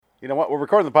You know what? We're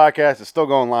recording the podcast. It's still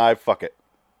going live. Fuck it.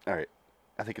 All right.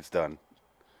 I think it's done.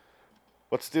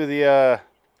 Let's do the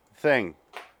thing.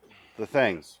 The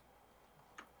thing. Yes.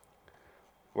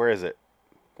 Where is it?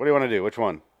 What do you want to do? Which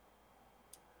one?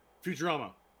 Futurama.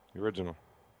 The original.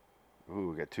 Ooh,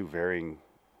 we got two varying.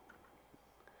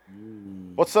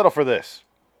 Let's settle for this.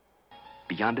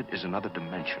 Beyond it is another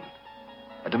dimension.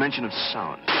 A dimension of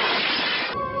sound.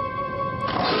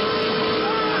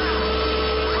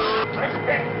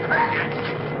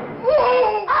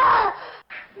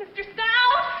 Mr.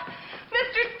 Stout!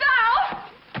 Mr. Stout!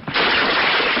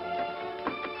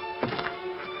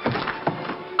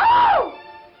 Oh!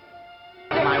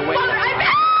 My way. Mother,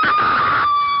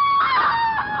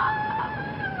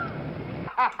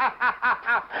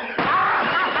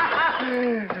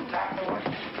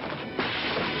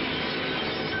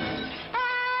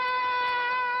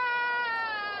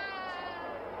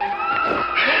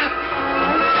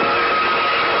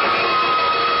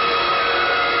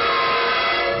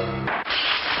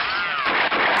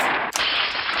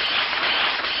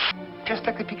 Just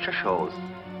like the picture shows.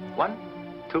 1,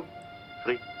 2,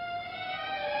 3,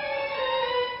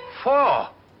 4.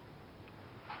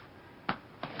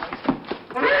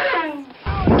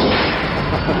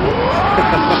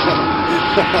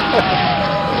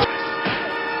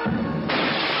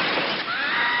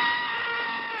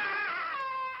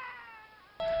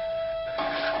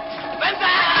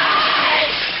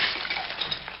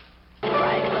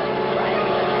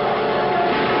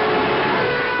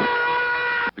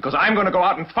 Because I'm going to go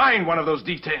out and find one of those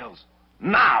details.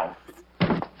 Now!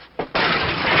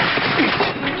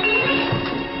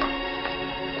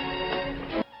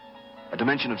 A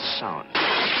dimension of sound.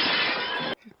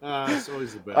 It's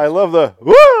always the best. I love the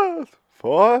woo!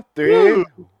 4, 3,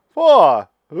 4.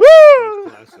 Woo!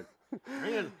 Classic.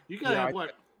 Man, you gotta have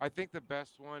what? I think the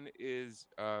best one is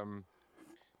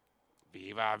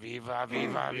Viva, Viva,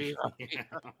 Viva, Viva.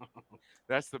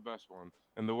 That's the best one.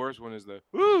 And the worst one is the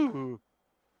woo.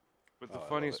 But the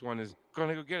funniest one is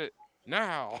gonna go get it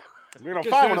now. We're going to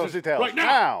Just find one of says those it details right now.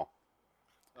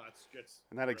 now. It's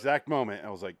In that exact moment, I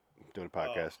was like, doing a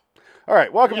podcast. All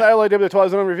right, welcome to LAW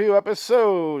Twilight Zone Review,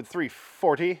 episode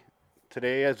 340.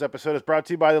 Today's episode is brought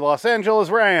to you by the Los Angeles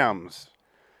Rams.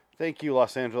 Thank you,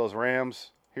 Los Angeles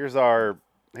Rams. Here's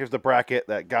the bracket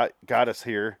that got us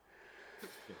here.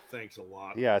 Thanks a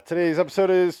lot. Yeah, today's episode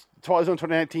is Twilight Zone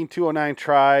 2019-209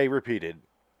 Try Repeated.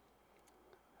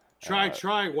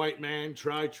 Try, white man.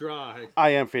 Try. I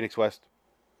am Phoenix West.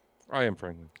 I am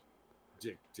Franklin.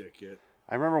 Dickhead.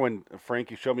 I remember when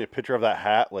Frankie showed me a picture of that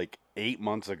hat like 8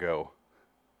 months ago.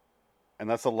 And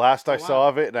that's the last I saw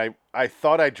of it, and I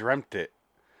thought I dreamt it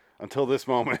until this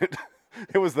moment.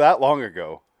 It was that long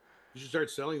ago. You should start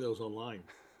selling those online.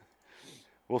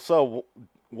 We'll sell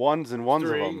ones and ones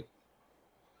 3. of them.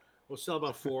 We'll sell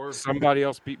about 4. Somebody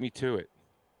else beat me to it.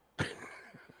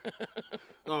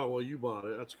 Oh, well, you bought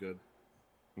it. That's good.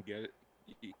 Get it?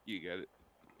 You get it?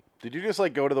 Did you just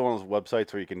like go to one of those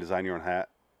websites where you can design your own hat?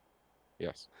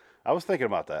 Yes. I was thinking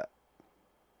about that.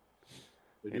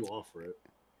 They do offer it.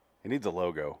 It needs a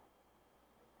logo.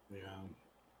 Yeah.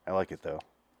 I like it though.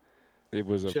 It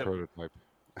was a Chip. prototype.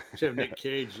 Should have Nick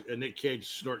Cage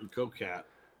snorting coke hat.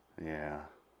 Yeah.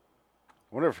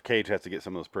 I wonder if Cage has to get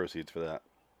some of those proceeds for that.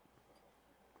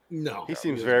 No. He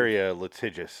seems very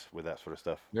litigious with that sort of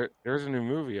stuff. There's a new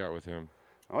movie out with him.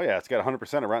 Oh yeah, it's got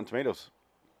 100% of Rotten Tomatoes.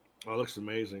 Oh, it looks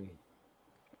amazing.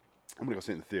 I'm gonna go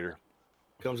see it in the theater.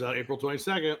 Comes out April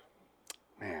 22nd.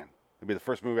 Man, it'll be the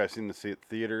first movie I've seen to see at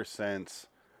theater since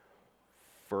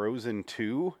Frozen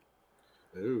 2.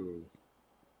 Ooh.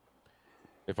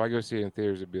 If I go see it in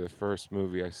theaters, it'd be the first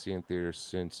movie I see in theaters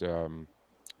since The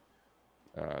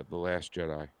Last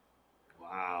Jedi.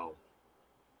 Wow.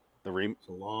 The It's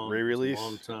a long re-release?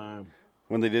 It's a long time.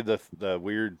 when they did the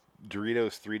weird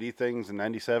Doritos 3D things in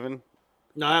 '97.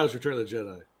 No, that was Return of the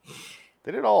Jedi.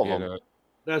 They did all of Yeah, them. no,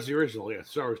 That's the original, yeah.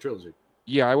 Star Wars trilogy.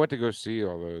 yeah, I went to go see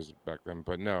all those back then,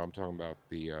 but no, I'm talking about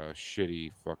the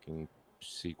shitty fucking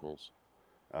sequels.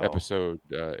 Oh.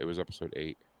 It was episode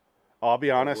 8. I'll be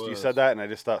honest, you was. said that, and I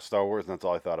just thought Star Wars, and that's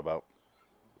all I thought about.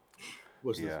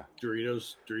 Was Yeah. the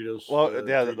Doritos? Well,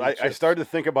 yeah, 3D I chips? started to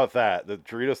think about that. The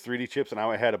Doritos 3D chips, and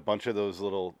I had a bunch of those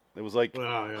little. It was like Oh,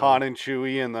 yeah. Han and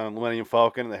Chewie and the Millennium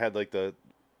Falcon, and they had like the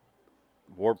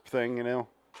warp thing, you know.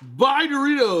 Buy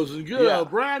Doritos and get Yeah. a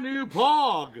brand new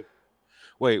Pog.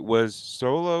 Wait, was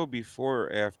Solo before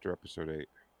or after episode 8?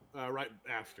 Right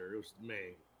after. It was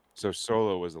May. So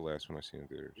Solo was the last one I seen in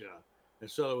theaters. Yeah. And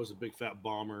so it was a big fat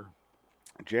bomber.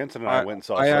 Jansen and I went and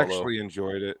saw I Solo. actually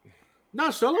enjoyed it. No,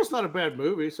 Solo's not a bad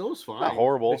movie. Solo's fine. Not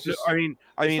horrible. It's just, I mean,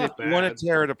 it's if not you want bad. to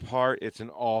tear it apart, it's an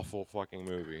awful fucking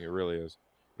movie. It really is.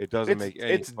 It doesn't make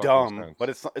any. It's fucking dumb, sense. but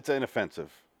it's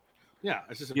inoffensive. yeah,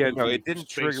 it's just a Yeah, no, goofy it didn't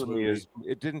space trigger me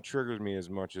movie. as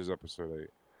much as episode 8.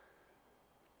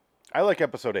 I like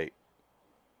episode 8.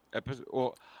 Episode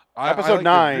Episode like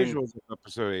 9. the visuals of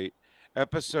episode 8.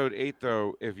 Episode 8,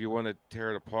 though, if you want to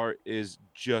tear it apart, is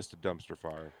just a dumpster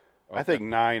fire. I think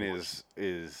 9 is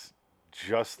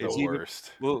just the It's even-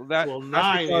 worst. Well, Well, that's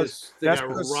 9 because, is they that's got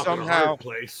because rough and somehow hard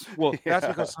place. well, that's Yeah.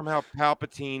 because somehow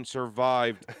Palpatine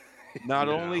survived not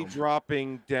only No.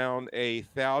 dropping down a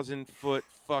 1,000-foot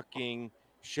fucking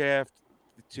shaft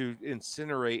to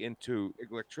incinerate into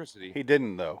electricity, He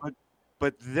didn't though.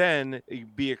 but then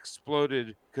be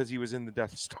exploded because he was in the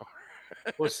Death Star.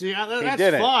 Well, see, that's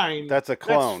didn't. fine. That's a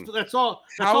clone. That's all.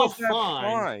 That's How all is that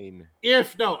fine?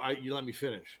 If no, you let me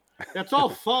finish. That's all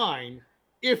fine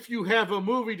if you have a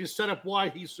movie to set up why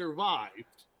he survived.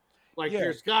 Like Yeah.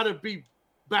 there's got to be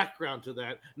background to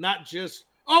that, not just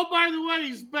oh, by the way,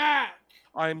 he's back.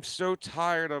 I'm so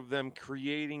tired of them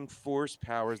creating force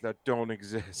powers that don't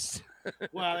exist. And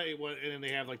then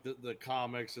they have like the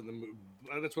comics and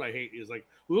that's what I hate is like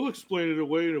we'll explain it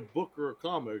away in a book or a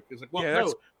comic. It's like well, Yeah, no,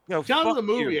 that's- No, tell them fuck the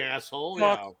movie, you. asshole.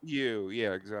 Fuck you.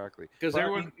 Yeah, exactly. Because But I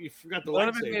everyone mean, you forgot the none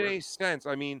of it made lightsaber. any sense.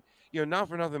 I mean, not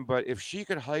for nothing, but if she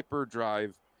could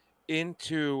hyperdrive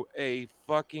into a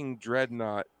fucking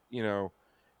dreadnought,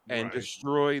 and Right.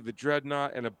 destroy the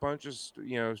dreadnought and a bunch of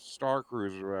star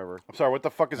cruisers or whatever. I'm sorry. What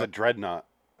the fuck is a dreadnought?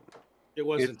 It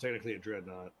wasn't technically a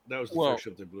dreadnought. That was the Well, first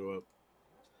ship that blew up.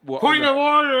 Well, Point of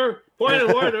order! Point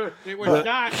of order! It was The-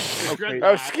 not a okay. dreadnought.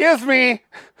 Oh, excuse me.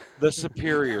 the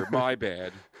Superior. My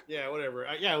bad. Yeah, whatever.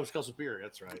 Yeah, it was called Superior.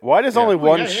 That's right. Why does Yeah. only Oh,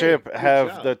 one yeah, hey, ship good have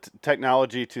job. the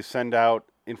technology to send out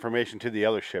information to the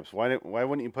other ships? Why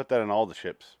wouldn't you put that on all the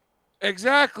ships?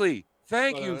 Exactly.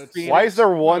 Thank you, it's- Phoenix. Why is there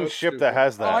one it's ship that stupid.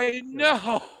 has that? I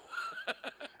know.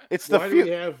 It's the Why do we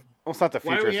future. have? Well, it's not the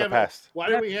Why do future. we It's the have? past. Why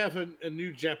do we have a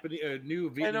new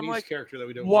Vietnamese like, character that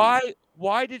we don't?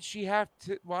 Why did she have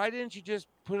to? Why didn't she just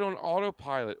put it on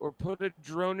autopilot or put a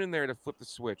drone in there to flip the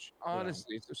switch?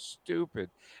 Honestly, it's so stupid.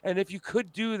 And if you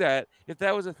could do that, if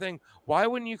that was a thing, why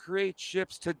wouldn't you create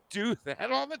ships to do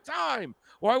that all the time?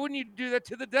 Why wouldn't you do that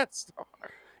to the Death Star?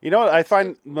 You know what I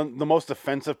find the most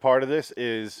offensive part of this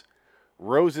is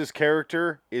Rose's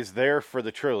character is there for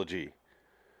the trilogy.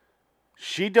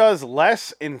 She does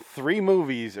less in 3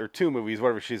 movies or 2 movies,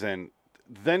 whatever she's in,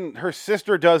 than her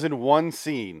sister does in one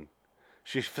scene.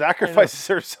 She sacrifices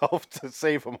herself to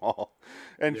save them all,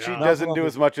 and she Yeah. doesn't do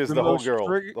as much as The the whole most girl,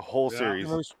 trigger- the whole Yeah.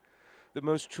 series. The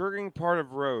most triggering part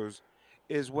of Rose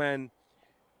is when,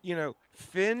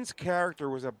 Finn's character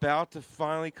was about to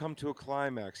finally come to a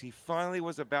climax. He finally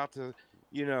was about to,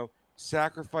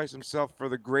 sacrifice himself for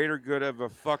the greater good of a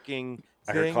fucking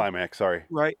I heard thing, climax. Sorry,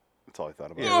 right? that's all I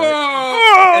thought about. Yeah,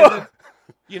 Oh!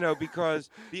 And then, because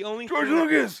the only George thing that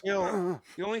could Lucas! kill,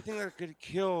 the only thing that could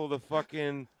kill the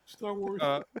fucking Star Wars.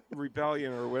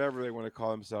 rebellion or whatever they want to call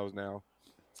themselves now,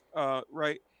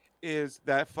 right, is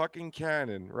that fucking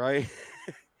cannon, right?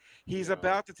 He's Yeah.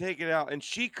 about to take it out, and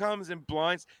she comes and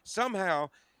blinds. Somehow,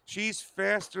 she's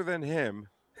faster than him,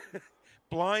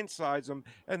 blindsides him,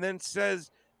 and then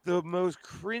says the most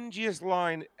cringiest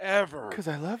line ever. Because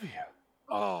I love you.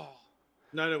 Oh,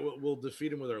 No, we'll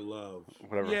defeat him with our love.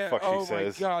 Whatever yeah. the fuck Oh she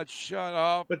says. my God, shut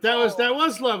up. But that was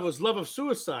love. It was love of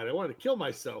suicide. I wanted to kill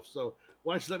myself. So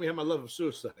why don't you let me have my love of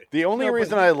suicide? The only No, but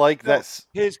reason he- I like no, that.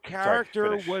 His character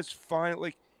finish. was fine.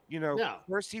 Like, Yeah.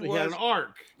 first he He was. had an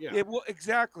arc. Yeah. Yeah, well,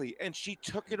 exactly. And she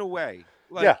took it away.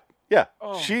 Like, Yeah. Yeah,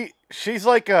 Oh. she's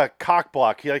like a cock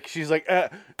block. She's like,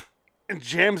 and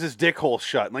jams his dick hole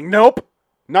shut. Like, nope,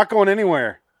 not going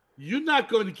anywhere. You're not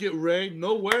going to get Ray.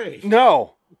 No way.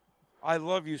 No. I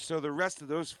love you, so the rest of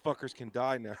those fuckers can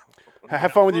die now.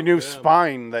 Have fun with your new Fuck them.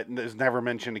 spine that is never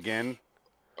mentioned again.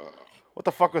 What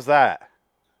the fuck was that?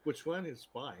 Which one is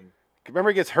fine?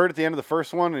 Remember he gets hurt at the end of the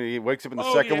first one and he wakes up in the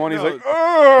Oh, second yeah, one. He's no. like,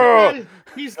 oh.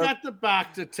 He's got the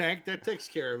back to tank. That takes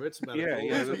care of it. It's medical.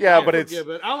 yeah, yeah, but it's- Yeah,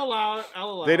 but I'll allow it. I'll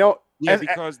allow They it. don't. Yeah, as-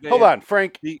 because they hold on,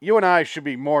 Frank. the- You and I should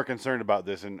be more concerned about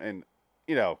this, and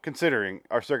considering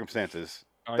our circumstances.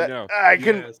 I That- know. I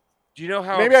can. Yes. Do you know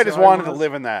how Maybe I just upset wanted to was?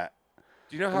 live in that.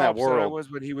 Do you know in how that upset I world. was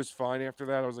when he was fine after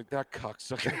that? I was like, that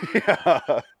cocksucker.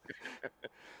 Yeah.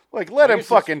 Like, let I him guess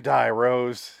it's- fucking die,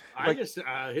 Rose. I guess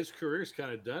his career's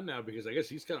kind of done now because I guess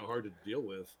he's kind of hard to deal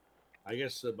with. I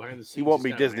guess behind the scenes He won't he's be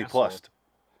kind of an Disney asshole. Plus.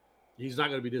 He's not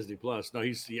going to be Disney Plus. No,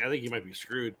 I think he might be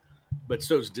screwed, but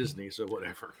so's Disney. So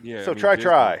whatever. Yeah. So try.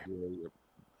 Disney's really-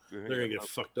 They're gonna get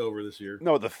fucked over this year.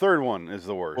 No, the third one is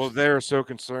the worst. Well, they're so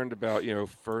concerned about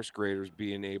first graders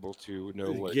being able to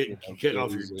know what Get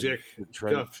off your is and dick. the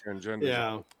Stuff. transgenders.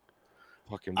 Yeah.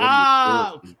 Fucking what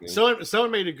are you doing?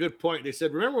 Someone made a good point. They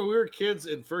said, remember when we were kids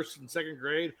in first and second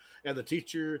grade, and the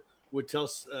teacher would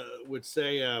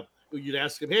say, you'd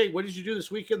ask him, "Hey, what did you do this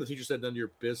weekend?" The teacher said, "None of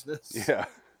your business." Yeah.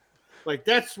 Like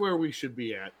that's where we should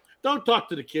be at. Don't talk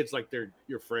to the kids like they're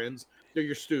your friends. They're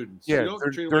your students. Yeah, You don't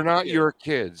treat them they're like not kids. your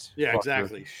kids. Yeah, fucker.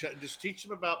 exactly. Just teach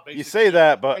them about basic You say shit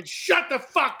that, but and shut the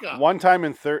fuck up. one time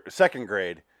in second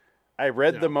grade, I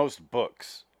read Yeah. the most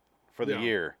books for the Yeah.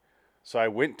 year. So I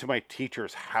went to my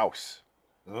teacher's house.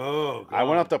 Oh, God. I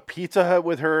went up to Pizza Hut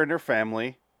with her and her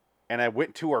family, and I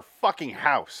went to her fucking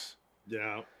house.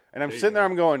 Yeah, And I'm There you sitting there, go.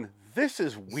 I'm going, this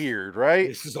is weird, right?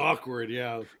 this is awkward.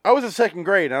 Yeah. I was in second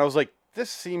grade, and I was like, this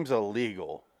seems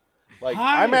illegal. Like,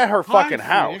 Hi- I'm at her hi, fucking Phoenix.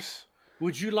 house.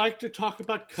 Would you like to talk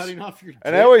about cutting off your dick?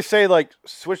 And I always say, like,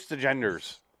 switch the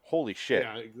genders. Holy shit.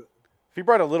 Yeah, If he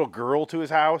brought a little girl to his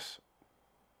house,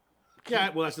 yeah.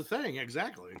 Well, that's the thing.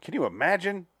 Exactly. can you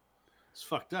imagine? It's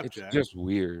fucked up, It's Jack. just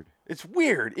weird. It's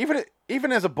weird.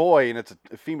 Even as a boy, and it's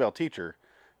a female teacher,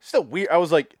 still weird. I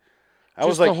was like,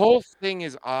 The whole thing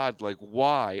is odd. Like,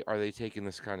 why are they taking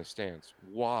this kind of stance?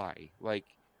 Why? Like,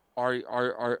 are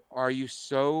you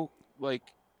so like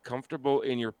comfortable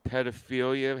in your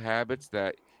pedophilia habits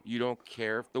that you don't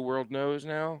care if the world knows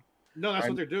now? No, that's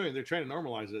what they're doing. They're trying to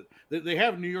normalize it. They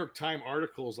have New York Times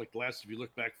articles like the last, if you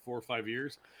look back 4 or 5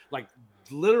 years, like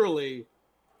literally,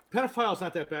 pedophile's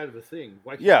not that bad of a thing.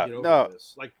 Why can't Yeah, you get no. over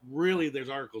this? Like, really, there's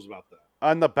articles about that.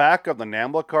 on the back of the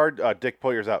NAMBLA card, Dick,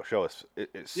 pull yours out. Show us. It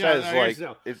Yeah, says no, like here's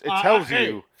the- it tells hey,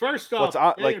 you. first what's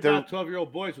off, on- like, it they're- ain't about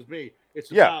 12-year-old boys with me.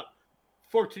 It's Yeah. about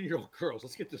 14-year-old girls.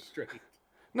 Let's get this straight.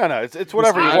 No, it's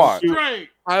whatever you I'm want. straight.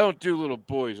 I don't do little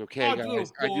boys, okay, I do guys. little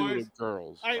I do little boys.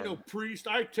 girls. I ain't no priest.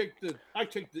 I take the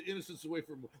innocence away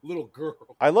from a little girl.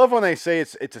 I love when they say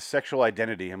it's a sexual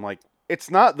identity. I'm like, it's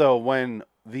not though. When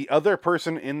the other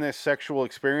person in this sexual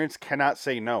experience cannot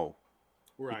say no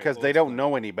Right, because well, they it's don't not.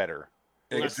 know any better.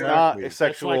 Well, It's that's not right. a That's why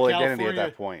sexual identity at California-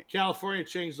 that point. California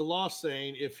changed the law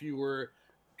saying if you were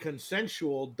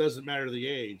consensual, doesn't matter the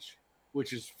age,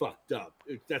 which is fucked up.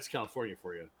 That's California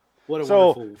for you. What a So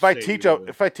wonderful if I state teach we live in.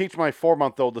 if I teach my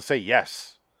 4-month-old to say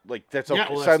yes, like that's Yeah,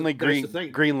 okay, well, suddenly that's the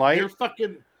thing. green light. They're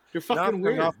fucking Not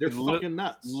weird. enough They're to fucking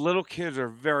nuts. Little kids are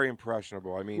very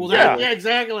impressionable. I mean, Well, Yeah. yeah,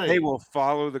 exactly. they will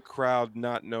follow the crowd,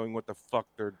 not knowing what the fuck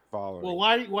they're following. Well,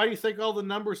 why do you think all the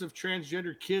numbers of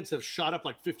transgender kids have shot up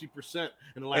like 50%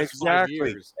 in the last 5 exactly,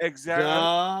 years? exactly.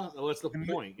 Duh. Well, that's the M-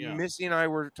 point. Yeah. Missy and I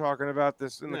were talking about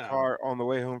this in the Yeah. car on the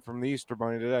way home from the Easter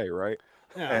Bunny today, right?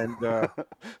 Yeah. And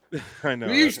I know the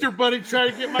right? Easter Bunny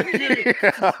trying to get my kid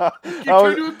I get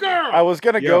was, turned into a girl. I was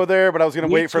gonna Yeah. go there, but I was gonna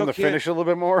We wait for him to took it- finish a little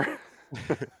bit more.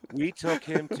 We took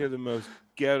him to the most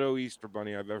ghetto Easter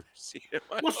Bunny I've ever seen. In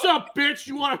my What's up, bitch?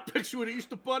 You want a picture with an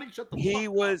Easter Bunny? Shut the He fuck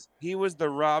up. was the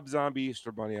Rob Zombie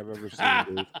Easter Bunny I've ever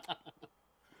seen, dude.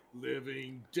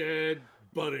 Living dead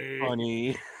bunny.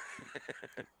 Funny.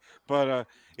 But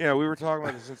we were talking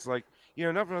about this. It's like,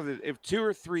 nothing of it. If 2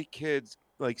 or 3 kids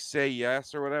like say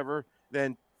yes or whatever,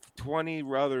 then 20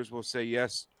 others will say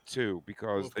yes too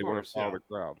because Of they want course, to follow yeah. the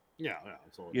crowd. Yeah,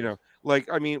 that's all. it You is. know, like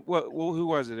I mean, who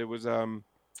was it? It was on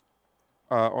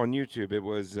YouTube. It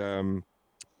was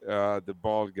the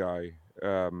bald guy,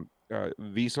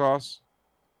 Vsauce,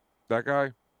 that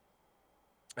guy.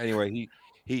 Anyway,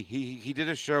 he did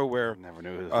a show where Never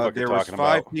knew who the there fuck was talking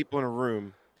 5 about. people in a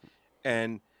room,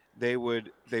 and they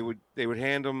would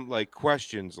hand them like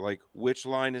questions like which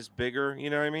line is bigger, you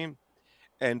know what I mean?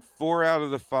 And 4 out of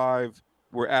the 5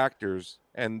 were actors,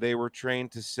 and they were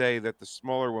trained to say that the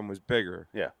smaller one was bigger.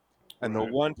 Yeah. And Right.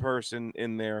 the one person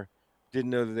in there didn't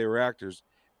know that they were actors,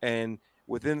 and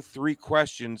within 3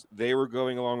 questions, they were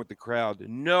going along with the crowd,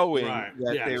 knowing Right.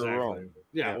 that Yeah, they exactly. were wrong.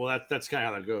 Yeah, Yeah. well, that's kind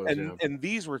of how that goes. And yeah. and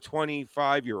these were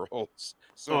 25-year-olds.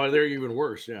 So Oh, they're even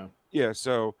worse. Yeah. yeah,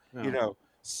 so Yeah.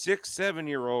 6,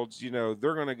 7-year-olds,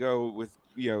 they're gonna go with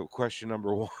question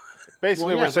number 1.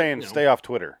 Basically, Well, yeah, we're saying but, stay off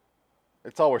Twitter.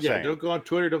 That's all we're Yeah, saying. don't go on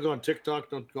Twitter. Don't go on TikTok.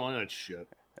 Don't go on that shit.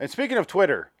 And speaking of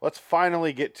Twitter, let's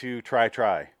finally get to try.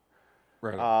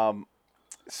 Right.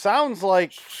 Sounds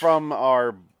like from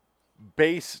our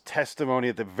base testimony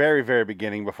at the very, very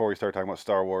beginning, before we start talking about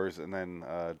Star Wars and then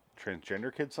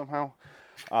transgender kids somehow,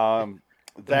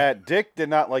 that Dick did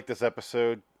not like this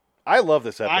episode. I love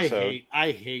this episode.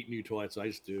 I hate New Twilight. So I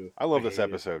just do. I love hate this it.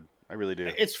 episode. I really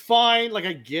do. It's fine. Like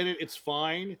I get it. It's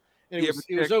fine. And Yeah, it was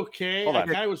but it was Dick- okay. Hold I on,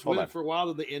 kind of was hold with on. it for a while.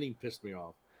 Then the ending pissed me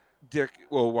off. Dick,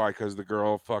 well, why? Because the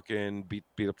girl fucking beat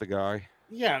up the guy.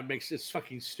 Yeah, it's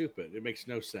fucking stupid. It makes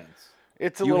no sense.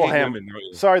 It's a You little hate ham. women, don't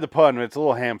you? Sorry, the pun. But it's a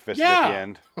little ham-fisted at the Yeah.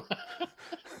 end.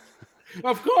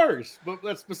 Of course, but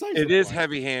that's besides. It the is point.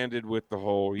 heavy-handed with the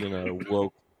whole,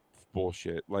 woke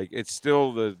bullshit. Like it's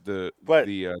still the But-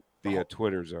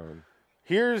 Twitter zone.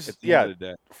 Here's At the end of the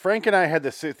day. Frank and I had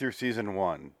to sit through season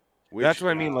 1. Which, That's what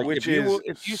I mean. Like which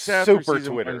if you sat super through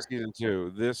season Twitter. 1 and season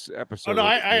 2, this episode. Oh no,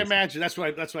 was I amazing. imagine that's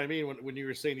what I mean when you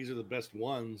were saying these are the best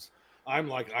ones. I'm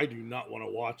like, I do not want to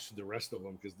watch the rest of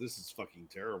them because this is fucking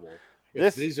terrible.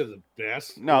 If these are the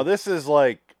best. No, this is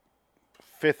like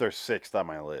 5th or 6th on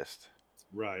my list.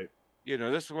 Right.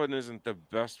 This one isn't the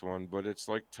best one, but it's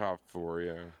like top 4.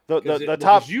 Yeah. The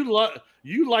top.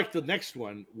 You like the next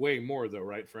one way more though,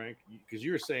 right, Frank? Because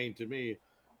you were saying to me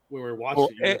when we were watching,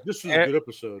 this was a good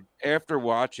episode. After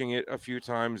watching it a few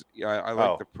times, I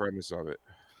like the premise of it.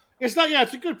 It's not. Yeah,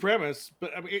 it's a good premise,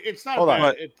 but I mean, it's not. Hold on.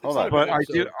 bad. It's Hold not on. a But bad I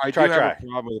do episode. have a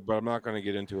problem with it, but I'm not going to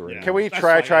get into it right now. Can we That's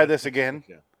try fine, this yeah. again?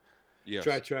 Yeah. Yes.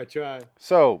 Try.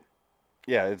 So,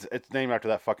 yeah, it's named after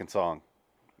that fucking song.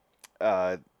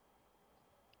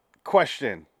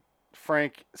 Question,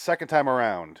 Frank. Second time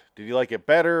around, did you like it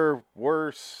better,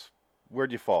 worse?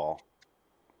 Where'd you fall?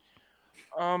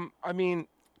 I mean,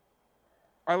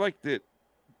 I liked it,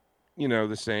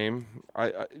 the same.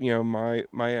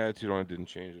 My attitude on it didn't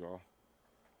change at all.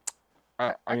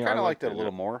 I mean, kind of liked it a it.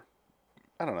 little more.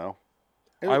 I don't know.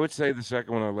 I would say the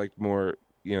second one I liked more,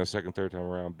 second, third time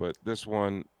around, but this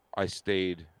one I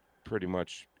stayed pretty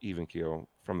much even keel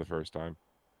from the first time.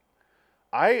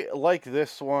 I like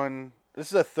this one. This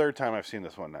is the third time I've seen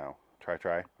this one now. Try.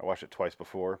 I watched it twice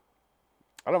before.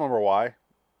 I don't remember why,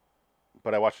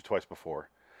 but I watched it twice before.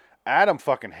 Adam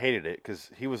fucking hated it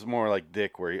because he was more like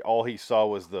Dick, where all he saw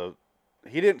was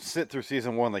he didn't sit through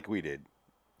season 1 like we did.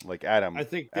 Like Adam. I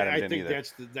think Adam didn't either.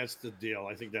 that's the deal.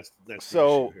 I think that's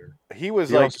So the issue here. he was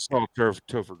He like, also saw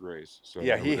Topher Grace. So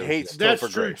yeah, he hates That's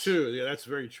Topher true Grace. too. Yeah, that's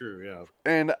very true. Yeah.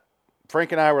 And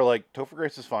Frank and I were like, Topher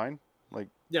Grace is fine. Like,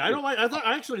 Yeah,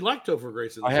 I actually like Topher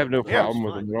Grace. In I this have no episode. Yeah, problem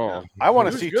it's with him fine. at all. I want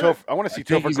He to was see good. Topher. I want to see I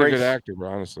think Topher he's Grace. a good actor, but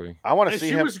honestly. I want to And see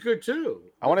she him. was good too.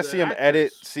 I want to The see him actress.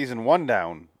 edit season 1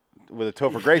 down with a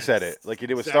Topher Grace edit, like he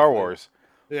did with Star Exactly. Wars.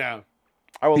 Yeah.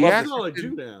 I would The love That's to. all I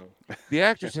do now. The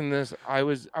actress in this, I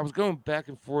was going back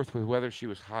and forth with whether she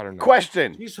was hot or not.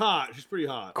 Question. She's hot. She's pretty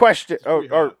hot. Question. She's pretty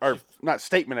Or hot. not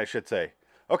statement, I should say.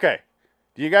 Okay.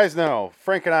 Do you guys know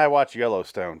Frank and I watch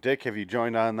Yellowstone? Dick, have you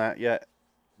joined on that yet?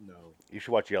 No. You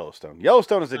should watch Yellowstone.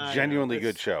 Yellowstone is a I know, genuinely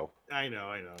it's- good show. I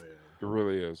know. Yeah. It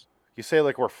really is. You say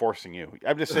like we're forcing you.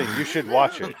 I'm just saying you should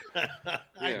watch it. Yeah,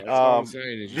 that's what Um, I'm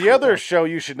saying. is you The should other watch- show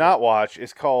you should not watch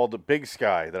is called Big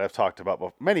Sky that I've talked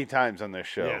about many times on this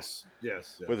show.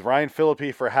 Yes. With Ryan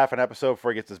Phillippe for half an episode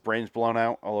before he gets his brains blown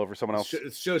out all over someone else.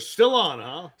 It's still on,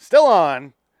 huh? Still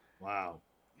on. Wow.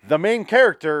 The main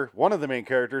character, one of the main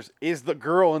characters, is the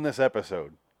girl in this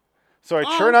episode. So I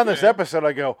Oh, turn on this okay. episode,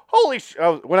 I go, holy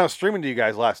when I was streaming to you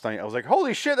guys last night, I was like,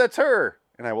 holy shit, that's her.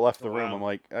 And I left the room. Wow. I'm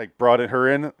like, I brought her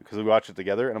in because we watched it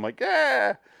together. And I'm like,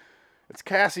 yeah, it's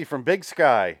Cassie from Big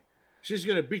Sky. She's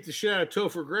gonna beat the shit out of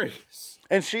Topher Grace.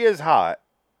 And she is hot.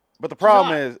 But the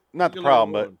problem hot. is, not the Good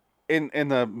problem, little but in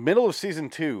the middle of season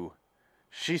 2,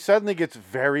 she suddenly gets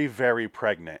very, very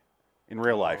pregnant in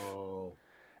real life. Oh.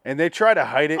 And they try to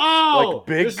hide it Oh, like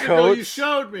big this is the girl coats. you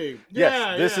showed me. Yes,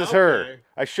 Yeah, this yeah, is her. okay.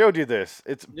 I showed you this.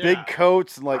 It's Yeah. big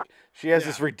coats and like she has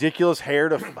this Yeah. ridiculous hair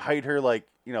to hide her like,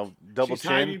 double She's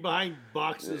hiding chin. behind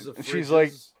boxes of. She's fridges.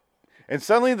 like- And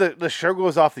suddenly the show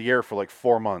goes off the air for like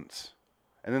 4 months.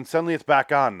 And then suddenly it's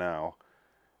back on now.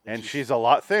 And she's a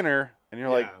lot thinner and you're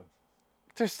like,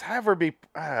 just have her be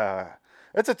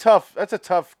that's a tough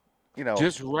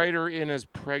Just write her in as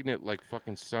pregnant like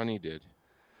fucking Sonny did.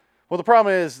 Well, the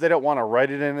problem is they don't want to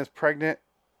write it in as pregnant.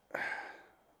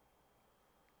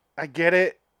 I get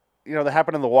it. That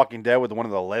happened in The Walking Dead with one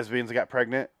of the lesbians that got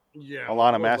pregnant. yeah,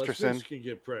 Alana well, Masterson. lesbians can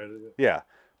get pregnant. Yeah.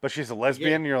 But she's a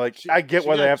lesbian. And you're like, She- I get she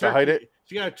why they got have to hide it.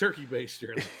 She got a turkey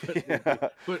baster. Yeah.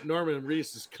 Put Norman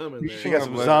Reedus' cum in there. She got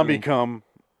some Lesbian. zombie cum.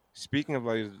 Speaking of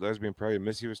lesbian pregnant,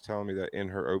 Missy was telling me that in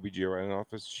her OBGYN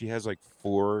office, she has like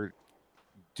 4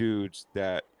 dudes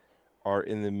that are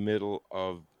in the middle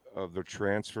of their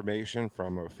transformation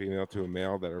from a female to a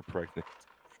male that are pregnant.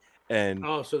 And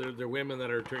Oh, so they're women that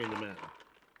are turning to men.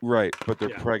 right, but they're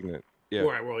Yeah. pregnant. Yeah.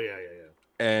 Right. Well, yeah.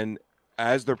 And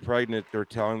as they're pregnant, they're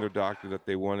telling their doctor that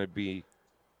they want to be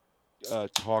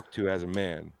talked to as a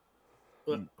man.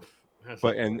 That's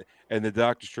But not and the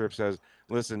doctor strip says,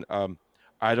 "Listen,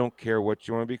 I don't care what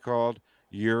you want to be called.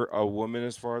 You're a woman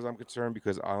as far as I'm concerned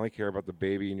because I only care about the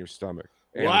baby in your stomach.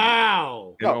 cool.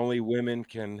 Wow. And only women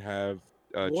can have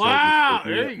Wow,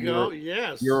 children. there you go.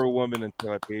 Yes. You're a woman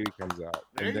until that baby comes out,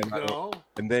 There you go.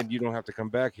 and then you don't have to come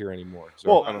back here anymore. So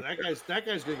Well, I don't That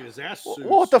guy's gonna get his ass sued.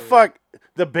 Well, what the soon. fuck?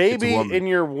 The baby woman. in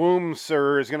your womb,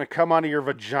 sir, is gonna come out of your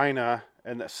vagina,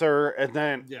 and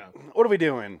then Yeah. what are we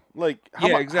doing? Like, how,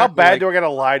 Yeah, how exactly, bad like- do I gotta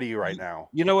lie to you right now?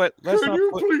 You know what? Let's Can not you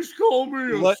put, please call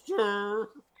me a let- sir?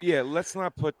 yeah, let's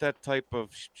not put that type of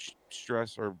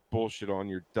stress or bullshit on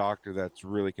your doctor that's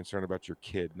really concerned about your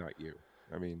kid, not you.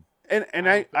 I mean, And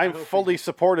I I'm hope fully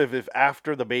supportive if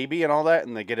after the baby and all that,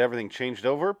 and they get everything changed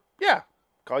over. Yeah,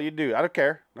 call you dude. I don't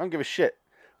care. I don't give a shit.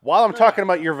 While I'm talking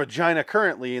about your vagina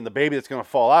currently and the baby that's gonna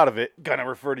fall out of it, gonna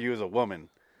refer to you as a woman.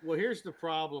 Well, here's the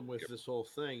problem with this whole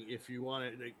thing. If you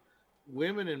want to,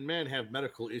 women and men have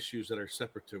medical issues that are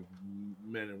separate to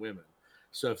men and women.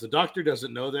 So if the doctor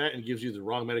doesn't know that and gives you the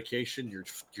wrong medication, you're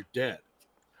dead.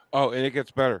 oh, and it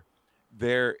gets better.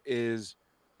 There is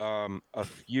a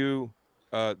few,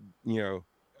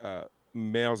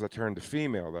 males that turn to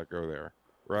female that go there,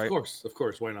 right? Of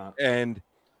course, why not? And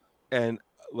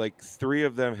like 3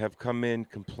 of them have come in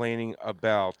complaining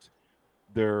about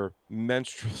their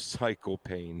menstrual cycle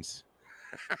pains.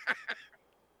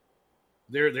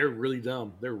 They're really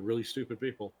dumb. They're really stupid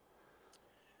people.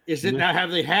 Is it now?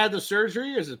 Have they had the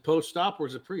surgery? Is it post-op or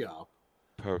is it pre-op?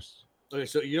 Post. Okay,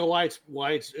 so you know why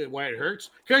it hurts?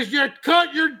 Because you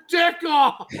cut your dick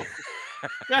off.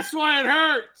 That's why it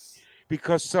hurts.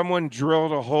 Because someone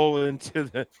drilled a hole into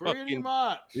the Pretty fucking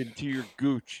much. into your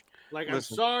gooch. Like,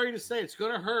 Listen. I'm sorry to say, it's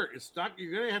gonna hurt. It's not.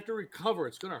 You're gonna have to recover.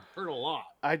 It's gonna hurt a lot.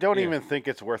 I don't Yeah. even think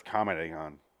it's worth commenting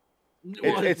on.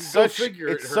 Well, it's go such- figure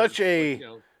it it's hurts, such a- but, you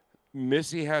know,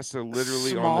 Missy has to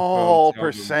literally Small on the phone tell them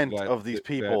percent that- of these that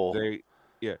people.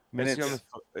 Missy it's-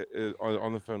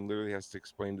 on the phone literally has to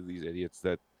explain to these idiots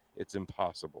that it's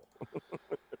impossible.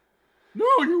 no,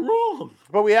 you're wrong.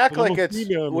 But we act But I'm like a it's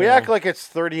female we now. act like it's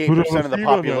 38% of the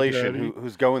female now, population Daddy.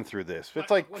 who's going through this. It's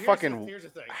like Well, fucking here's the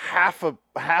thing. half of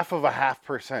a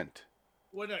 0.5%.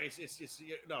 Well, no, it's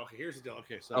no. Okay, here's the deal.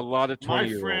 Okay, so A lot of my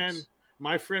 20-year-olds.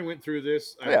 friend went through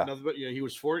this. Yeah. Nothing but he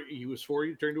was 40. He was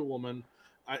 40, turned to a woman.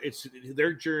 It's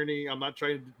their journey. I'm not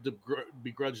trying to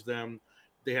begrudge them.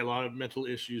 They had a lot of mental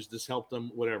issues. This helped them,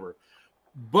 whatever.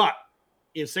 But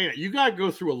in saying that, you got to go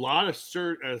through a lot of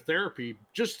therapy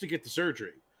just to get the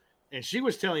surgery. And she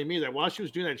was telling me that while she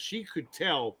was doing that, she could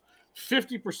tell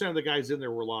 50% of the guys in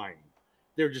there were lying.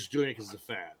 They were just doing it because of the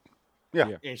fad.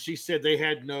 Yeah. And she said they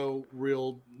had no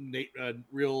real. They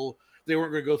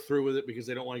weren't going to go through with it because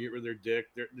they don't want to get rid of their dick.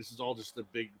 This is all just a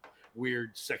big,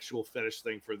 weird sexual fetish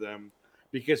thing for them.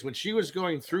 Because when she was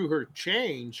going through her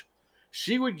change,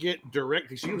 she would get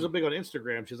direct. She was big on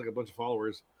Instagram. She has like a bunch of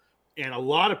followers, and a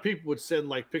lot of people would send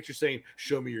like pictures saying,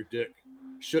 "Show me your dick.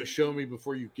 Show me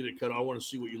before you get it cut. I want to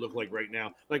see what you look like right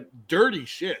now." Like dirty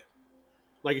shit.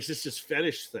 Like it's just this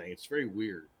fetish thing. It's very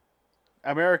weird.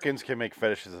 Americans can make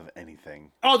fetishes of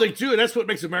anything. Oh, they do. And that's what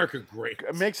makes America great.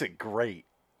 It makes it great.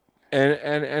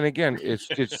 And again, it's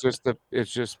just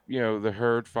the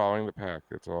herd following the pack.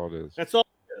 That's all it is. That's all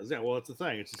it is. Yeah, well, that's the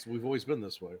thing. It's just we've always been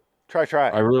this way. Try.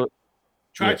 I really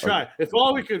Try. If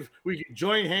all we could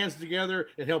join hands together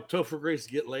and help Topher Grace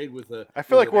get laid with a. I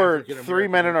feel with like an we're African-American- 3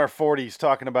 men in our 40s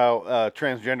talking about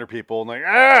transgender people, and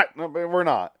like, no, but we're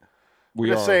not.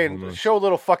 We're just saying, show a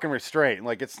little fucking restraint.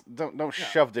 Like don't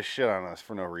shove this shit on us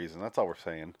for no reason. That's all we're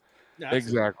saying. Yeah, that's it.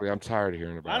 Exactly. I'm tired of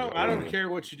hearing about it. I don't care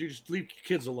what you do. Just leave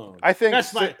kids alone. I think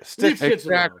that's my stick- leave kids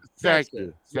alone. Exactly. That's Thank you.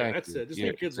 it. Yeah, Thank that's you. it. Just Yeah,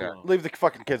 leave kids exactly. alone. Leave the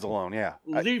fucking kids alone. Yeah.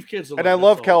 Leave kids alone. And I That's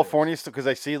love all it California is. because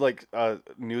I see like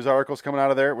news articles coming out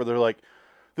of there where they're like,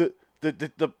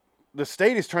 the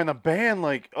state is trying to ban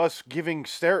like us giving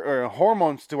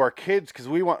hormones to our kids because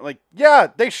we want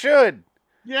they should.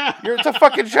 Yeah. It's a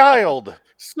fucking child.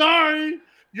 Sorry,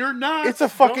 you're not. It's a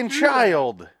fucking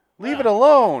child. Leave it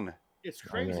alone. It's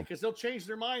crazy know. because they'll change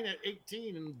their mind at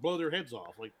 18 and blow their heads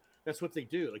off. Like that's what they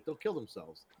do. Like they'll kill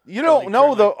themselves. You So don't they know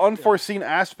turn, the like, unforeseen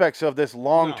aspects of this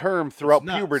long term it's throughout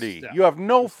nuts. puberty. Yeah. You have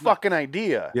no It's fucking nuts.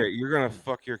 idea. Yeah, you're gonna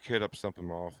fuck your kid up something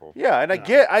awful. Yeah, and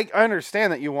No. I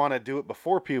understand that you want to do it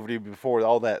before puberty, before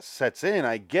all that sets in.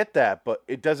 I get that, but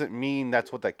it doesn't mean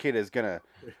that's what that kid is gonna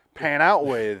pan out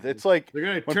with. It's like They're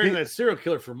gonna when turn pe- that serial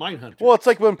killer for Mindhunter. well, it's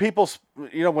like when people,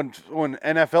 when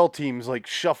NFL teams like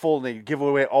shuffle and they give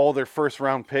away all their first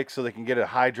round picks so they can get a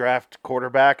high draft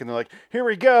quarterback, and they're like, "Here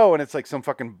we go," and it's like some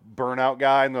fucking burnout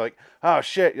guy, and they're like, "Oh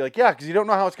shit!" You're like, "Yeah," because you don't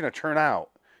know how it's gonna turn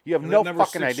out. You have And no that number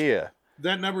fucking 6 idea.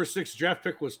 That number 6 draft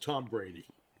pick was Tom Brady.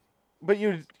 But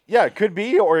it could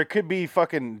be, or it could be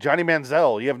fucking Johnny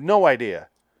Manziel. You have no idea.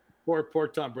 Poor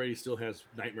Tom Brady still has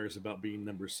nightmares about being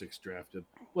number 6 drafted.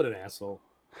 What an asshole.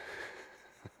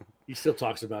 He still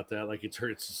talks about that like it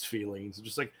hurts his feelings.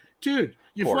 Just like Dude,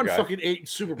 you've Poor won guy. fucking 8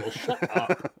 Super Bowls. Shut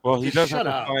up. Well, he Just does shut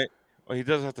have to up. find. Well, he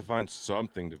does have to find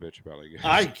something to bitch about, I guess.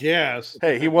 I guess.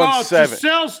 Hey, he won Oh, 7.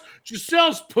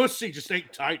 Gisele's pussy just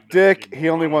ain't tight enough Dick, anymore. he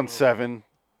only I don't won know. 7.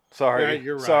 Sorry. Yeah,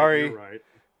 you're right. Sorry. You're right.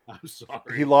 I'm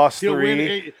sorry. He lost He'll 3. win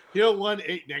 8. He'll win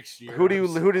 8 next year. Who do you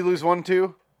lose 1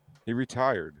 to? He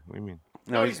retired. What do you mean?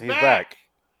 No, he's he's back.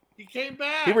 He came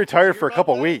back. He retired Did you for a hear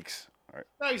couple about that? weeks.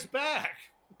 No, he's back.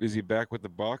 Is he back with the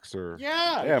Bucks or?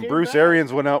 Yeah. he Yeah, came Bruce back.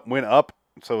 Arians went up,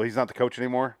 so he's not the coach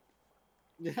anymore.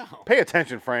 Yeah. Pay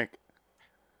attention, Frank.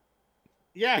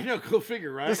 Yeah, I know. Go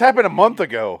figure, right? This happened a month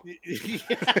ago.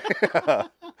 Yeah.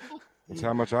 That's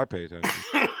how much I pay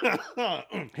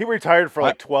attention. He retired for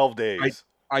like 12 days.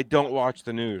 I don't watch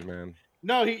the news, man.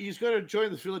 No, he's going to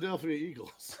join the Philadelphia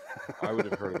Eagles. I would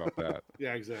have heard about that.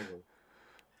 Yeah, exactly.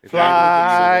 If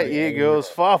Fly, I- Eagles.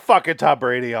 Fucking Tom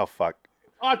Brady. Oh, fuck.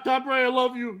 Oh, Tom Brady, I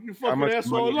love you. You How fucking much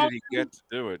asshole. I money love did he you. get to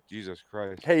do it? Jesus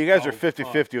Christ. Hey, you guys Oh, are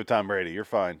 50-50 with Tom Brady. You're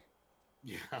fine.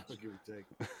 Yeah, I'll give or take.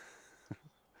 Can't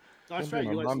That's believe right. You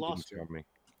my like mom lost didn't her. tell me.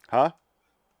 Huh?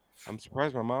 I'm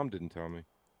surprised my mom didn't tell me.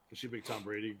 Is she a big Tom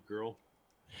Brady girl?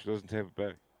 She doesn't have it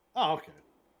back. Oh, okay.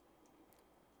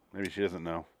 Maybe she doesn't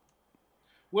know.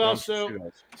 Well, No, so she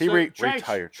does. He so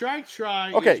retired.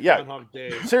 Try. Okay, is yeah. Groundhog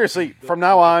Day. Seriously, The- from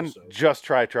now on, episode. just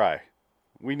try.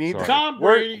 We need Sorry. Tom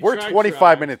Brady. we're try.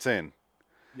 25 minutes in.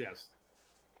 Yes.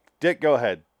 Dick, go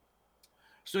ahead.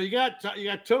 So you got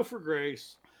Topher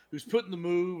Grace, who's putting the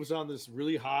moves on this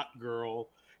really hot girl.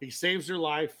 He saves her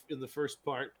life in the first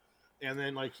part, and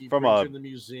then like he From brings a- her in the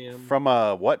museum. From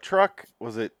a what truck?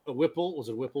 Was it? a Whipple? Was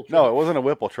it a Whipple? No, it truck? wasn't a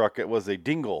Whipple truck. It was a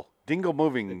Dingle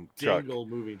moving truck. Dingle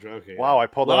moving truck. Okay. Wow, I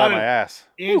pulled that out of my ass.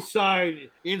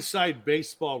 Inside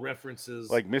baseball references.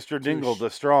 Like Mr. to Dingle, sh- the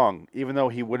strong, even though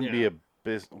he wouldn't be Yeah.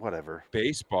 a whatever.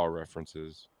 Baseball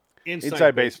references.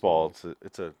 Inside baseball.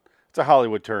 It's a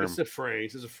Hollywood term. It's a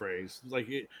phrase. Like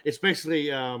it's basically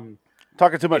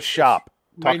Talking too much shop.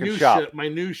 Talking shop.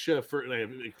 minutia for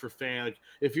fan. Like,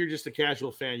 if you're just a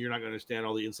casual fan, you're not going to understand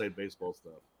all the inside baseball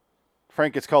stuff.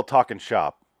 Frank, it's called talking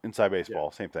shop. Inside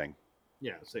baseball, same thing.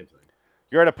 Yeah, same thing.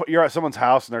 You're at someone's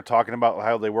house and they're talking about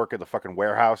how they work at the fucking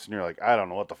warehouse, and you're like, I don't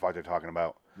know what the fuck they're talking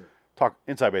about. Yeah. Talk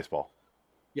inside baseball.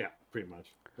 Yeah, pretty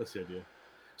much. That's the idea.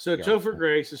 So Yeah. Topher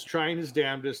Grace is trying his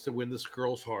damnedest to win this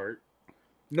girl's heart.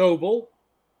 Noble.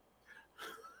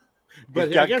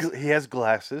 But I guess He has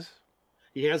glasses.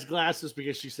 he has glasses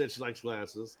because she said she likes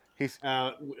glasses. He's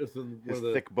With one his of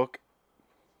the, thick book.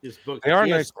 his book. They are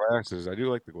He nice has- glasses. I do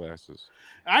like the glasses.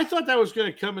 I thought that was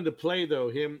going to come into play though.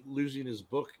 Him losing his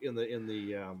book in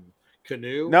the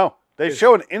canoe. No, they It's-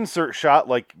 show an insert shot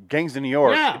like Gangs in New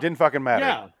York. Yeah. It didn't fucking matter.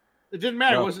 Yeah, it didn't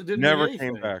matter. No, It didn't never mean came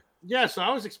anything. back. Yeah, so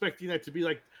I was expecting that to be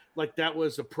like that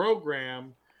was a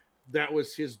program. That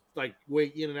was his like way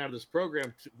in and out of this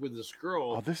program with this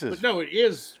girl. Oh, this but is no, it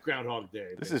is Groundhog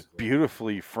Day. this is basically.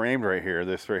 beautifully framed right here.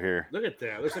 This right here. Look at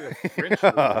that. Looks like a French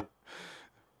movie.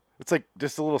 It's like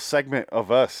just a little segment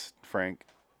of us, Frank,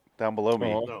 down below me.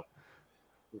 Oh. No,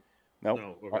 Nope.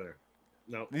 no, over there.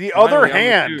 No, The other Finally, I'm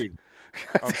the hand. dude.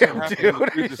 I'm so Damn, happy dude, I'm the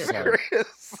are you dude this time.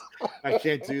 serious? I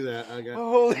can't do that. I got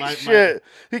Holy my- shit.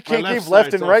 He can't left keep left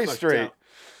side's and all right fucked straight. out.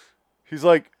 He's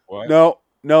like, What?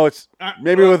 no, it's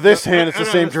maybe with this hand, it's the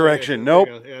same that's okay. direction. There you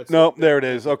Nope. go. Yeah, it's- Nope, there it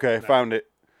is. Okay, No. found it.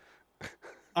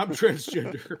 I'm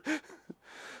transgender.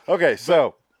 Okay,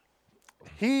 so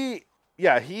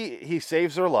he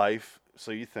saves her life,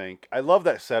 so you think. I love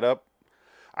that setup.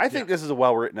 I think this is a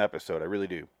well-written episode. I really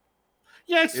do.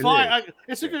 Yeah, it's It fine. is.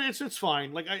 It's a good. It's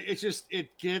fine. Like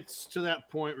it gets to that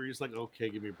point where you're just like, okay,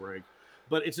 give me a break.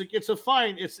 But it's a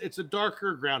fine. It's a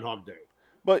darker Groundhog Day,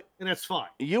 But and that's fine.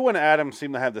 you and Adam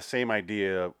seem to have the same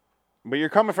idea, but you're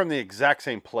coming from the exact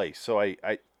same place. So I'm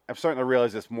starting to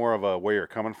realize it's more of a where you're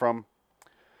coming from.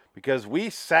 Because we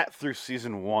sat through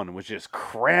season 1, which is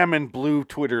cramming blue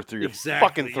Twitter through your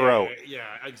fucking throat. Yeah,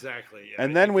 exactly. Yeah.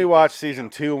 And then we watched season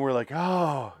 2 and we're like,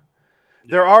 oh,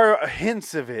 there are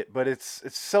hints of it, but it's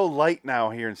so light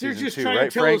now here in They're season just 2, trying right,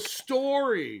 to tell Frank? a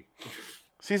story.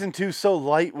 Season 2 so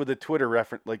light with the Twitter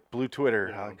reference, like blue Twitter.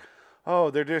 Yeah. Like, oh,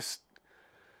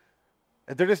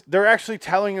 they're actually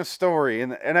telling a story,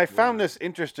 and I found this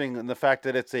interesting in the fact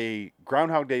that it's a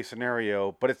Groundhog Day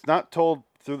scenario, but it's not told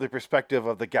through the perspective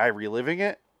of the guy reliving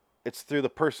it. It's through the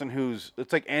person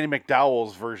it's like Annie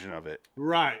McDowell's version of it.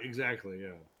 Right. Exactly.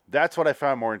 Yeah. That's what I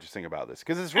found more interesting about this,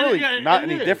 because it's And really yeah, not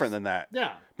and any it different is. than that.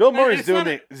 Yeah. Bill And Murray's it's doing not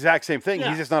the exact same thing. Yeah.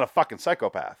 He's just not a fucking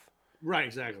psychopath. Right,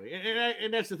 exactly,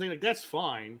 and that's the thing. Like that's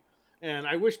fine, and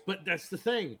I wish, but that's the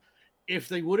thing. If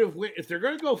they would have, if they're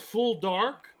going to go full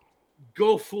dark,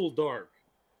 go full dark.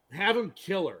 Have him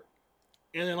kill her.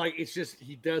 And then like it's just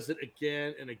he does it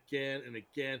again and again and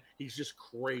again. He's just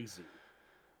crazy,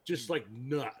 just like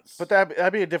nuts. But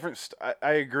that'd be a different.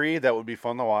 I agree. That would be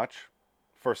fun to watch.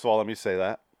 First of all, let me say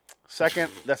that.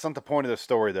 Second, that's not the point of the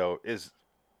story though. Is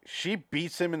she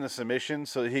beats him in the submission,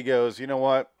 so he goes, you know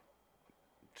what?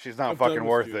 She's not I'm done fucking with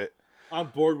worth you. it. I'm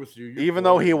bored with you. You're Even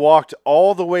though he boring. walked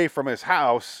all the way from his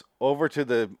house over to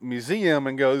the museum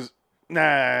and goes,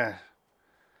 nah.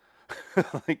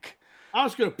 Like, I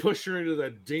was gonna push her into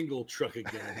that dingle truck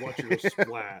again. Watch her go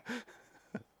splat.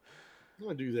 I'm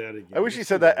gonna do that again. I wish he Let's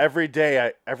said do that every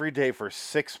day. Every day for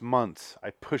 6 months, I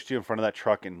pushed you in front of that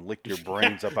truck and licked your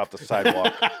brains up off the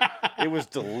sidewalk. It was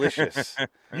delicious.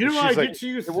 You know She's what I like, did to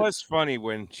you? It was funny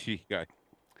when she got.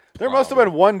 There must have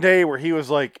been one day where he was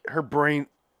like, her brain,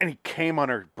 and he came on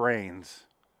her brains.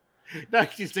 No,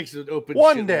 he just thinks it's an open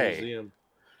One shit in the day. museum.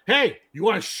 Hey, you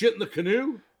want to shit in the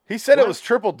canoe? He said it What? was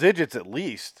triple digits at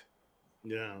least.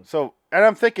 Yeah. So, and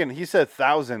I'm thinking, he said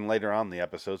 1,000 later on in the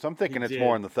episode, so I'm thinking it's did.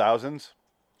 more in the thousands.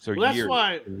 So Well, that's years,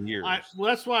 why years.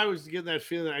 that's why I was getting that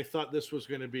feeling that I thought this was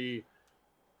going to be.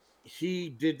 He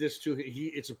did this to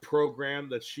it's a program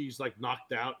that she's like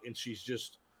knocked out, and she's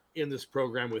just in this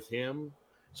program with him.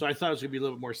 So I thought it was going to be a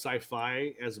little bit more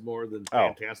sci-fi as more than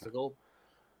fantastical.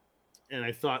 And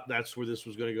I thought that's where this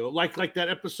was going to go, like that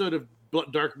episode of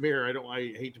Dark Mirror.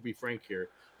 I hate to be frank here,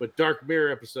 but Dark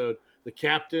Mirror episode, the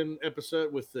Captain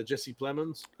episode with Jesse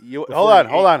Plemons. Hold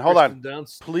on. Kristen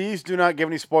Dunst. Please do not give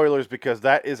any spoilers because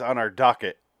that is on our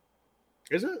docket.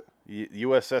 Is it?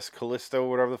 USS Callisto,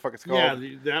 whatever the fuck it's called.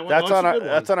 Yeah, that one.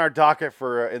 That's on our docket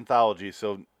for anthology.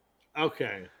 So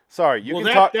okay. sorry, you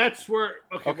can talk. That's where.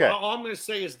 Okay. Okay. Well, all I'm going to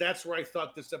say is that's where I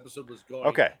thought this episode was going.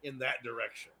 Okay. In that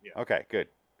direction. Yeah. Okay, good.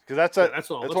 Because That's all.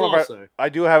 That's all one I'll of say. I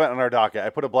do have it on our docket. I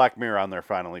put a Black Mirror on there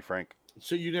finally, Frank.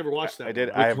 So you never watched that? I did.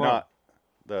 one. I have one? not.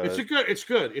 It's good. It's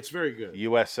good. It's very good.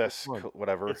 USS Which one?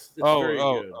 whatever It's very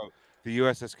good. The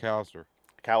USS Callister.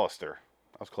 Callister.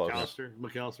 I was close.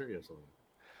 McAllister. Yes.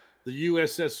 The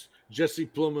USS Jesse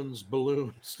Plemons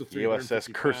balloons to USS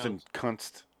 350 Kirsten pounds.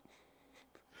 Kunst.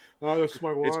 Oh, that's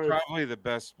my wife. It's probably the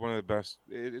best. One of the best.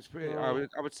 It's pretty. I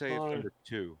would say it's number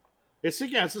 2. It's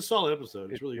a solid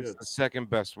episode. It's really It's good. the second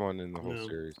best one in the whole Yeah.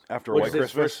 series. After What's White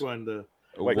his Christmas. first one? The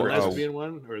White the Christmas. lesbian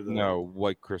one or the No,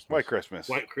 White Christmas. White Christmas.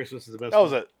 White Christmas is the best. That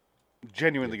was one? a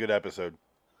genuinely good episode.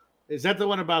 Is that the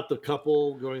one about the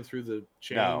couple going through the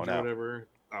change No. or whatever?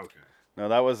 Okay. No,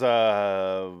 that was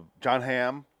John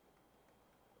Hamm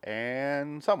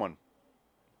and someone.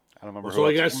 I don't remember That's who all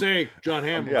I else. gotta say. John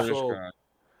Hammond. Yeah. British So guy.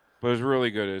 But it was really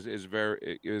good.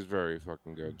 It was very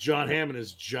fucking good. John Hammond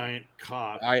is giant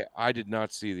cock. I did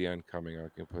not see the end coming. I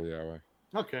can put it that way.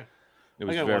 Okay. It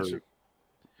was gotta watch very. it.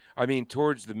 I mean,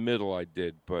 towards the middle, I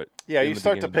did, but Yeah, in you the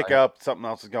start to beginning, pick up something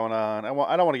else is going on. I don't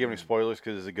want to give any spoilers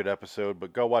because it's a good episode,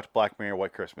 but go watch Black Mirror,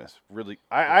 White Christmas. Really,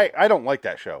 I don't like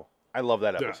that show. I love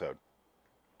that Yeah. episode.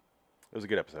 It was a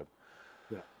good episode.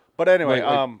 Yeah. But anyway,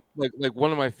 like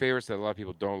one of my favorites that a lot of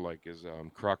people don't like is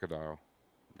Crocodile.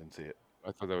 didn't see it.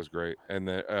 I thought that was great, and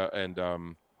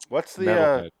What's the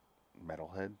Metalhead.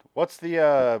 Metalhead? What's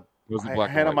the Was the black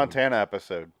and Hannah white one. Montana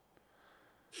episode?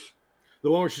 The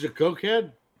one where she's a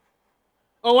cokehead?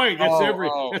 Oh wait, that's Oh,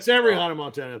 every Hannah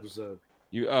Montana episode.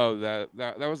 That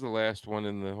was the last one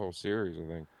in the whole series, I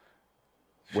think.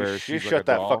 Where She she's like shut a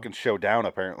that doll? fucking show down.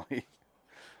 Apparently,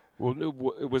 Well,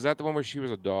 was that the one where she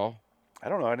was a doll? I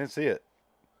don't know. I didn't see it.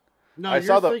 No, I you're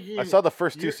saw thinking, the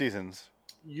first 2 you're- seasons.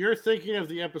 You're thinking of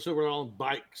the episode where they're all on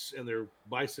bikes and they're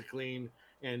bicycling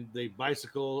and they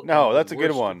bicycle. No, and that's a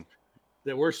good one.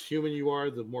 The worse human you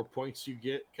are, the more points you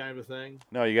get, kind of a thing.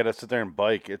 No, you got to sit there and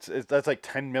bike. That's like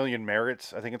 10 million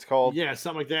merits. I think it's called. Yeah,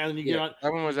 something like that. And then you get on.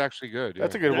 That one was actually good.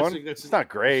 That's a yeah. good That's one. a- that's It's a- not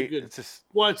great. good- It's just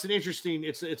Well, it's an interesting.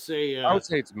 It's a. I would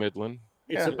say it's Midland.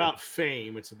 It's Yeah. about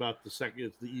fame. It's about the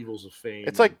evils of fame.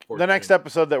 it's like and the next fortune.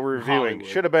 episode that we're reviewing Hollywood.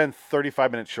 should have been 35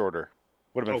 minutes shorter.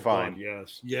 Would have been Oh, fine.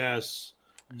 God, yes.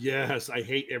 I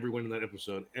hate everyone in that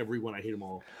episode. Everyone, I hate them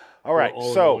all. All right,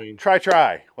 all so annoying.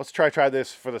 try. Let's try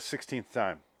this for the 16th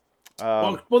time.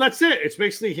 Well, that's it. It's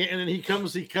basically, and then he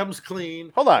comes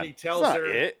clean. Hold on. And he tells That's not her,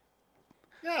 it.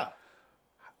 yeah.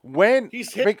 When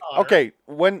He's hitting on her. okay,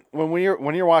 when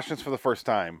you're watching this for the first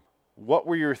time, what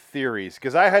were your theories?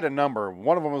 Because I had a number.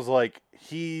 One of them was like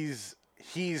he's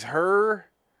her,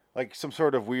 like some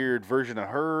sort of weird version of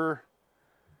her.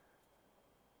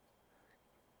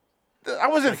 I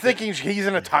wasn't thinking he's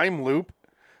in a time loop.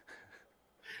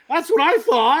 That's what I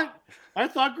thought. I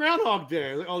thought Groundhog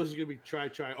Day. Like, oh, this is gonna be try.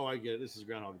 Oh, I get it. This is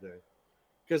Groundhog Day.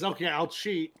 Because okay, I'll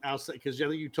cheat. I'll say because I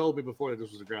think you told me before that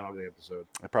this was a Groundhog Day episode.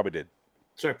 I probably did.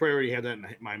 So I probably already had that in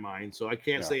my mind. So I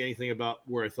can't Yeah. say anything about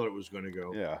where I thought it was going to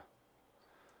go. Yeah.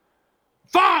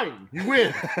 Fine, you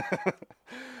win.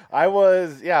 I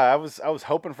was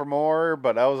hoping for more,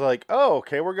 but I was like, oh,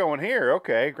 okay, we're going here.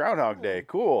 Okay, Groundhog Day,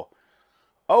 cool.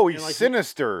 Oh, he's And, like,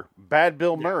 sinister. Bad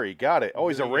Bill Yeah. Murray, got it. Oh,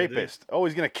 he's a Yeah, yeah, rapist. Oh,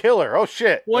 he's gonna kill her. Oh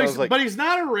shit. Well, I he's, was like, but he's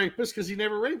not a rapist because he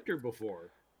never raped her before.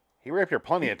 he raped her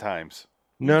plenty of times.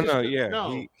 No, just- no, yeah.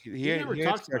 no, he he never had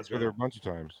talks sex about with her a that. bunch of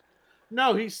times.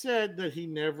 No, he said that he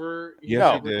never,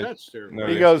 Yes, he did. touched her. No,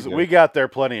 He yes, goes, he did. we got there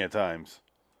plenty of times.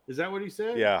 Is that what he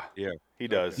said? Yeah, Yeah. he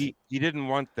does. Okay. He didn't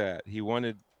want that. He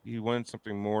wanted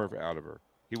something more out of her.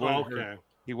 He wanted Oh, her. okay.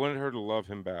 He wanted her to love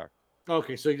him back.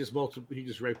 Okay, so he just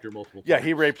raped her multiple times. Yeah,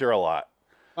 he raped her a lot.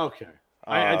 Okay.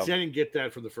 I Um, didn't get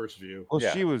that from the first view. Well,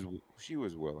 Yeah. she was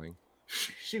willing.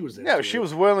 She was Yeah, into she it.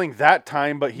 was willing that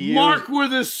time, but he Mark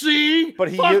with a C. But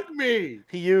he Fuck me.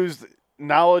 used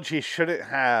knowledge he shouldn't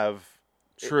have.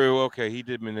 True. Okay, he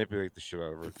did manipulate the shit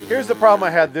out of her. Here's the problem I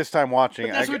had this time watching.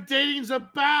 But that's what dating's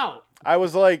about. I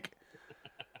was like,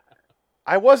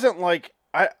 I wasn't like,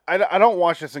 I don't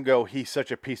watch this and go, he's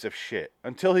such a piece of shit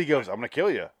until he goes, I'm gonna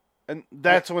kill you, and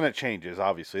that's when it changes.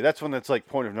 Obviously, that's when it's like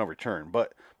point of no return.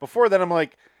 But before that, I'm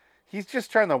like, he's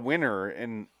just trying to win her,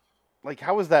 and like,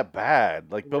 how is that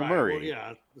bad? Like Bill Right, Murray. Well,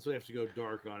 yeah, that's why you have to go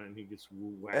dark on it, and he gets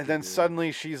wacky. And then with it.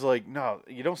 suddenly she's like, no,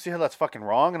 you don't see how that's fucking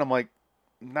wrong, and I'm like,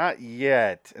 not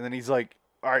yet. And then he's like,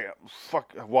 all right,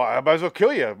 fuck, well, I might as well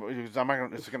kill you. I'm not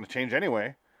gonna, it's gonna change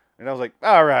anyway. And I was like,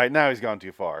 all right, now he's gone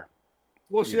too far.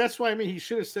 Well, see, that's why I mean, he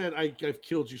should have said, "I've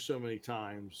killed you so many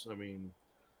times. I mean,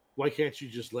 why can't you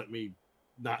just let me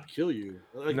not kill you?"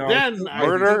 Like No, then I'd be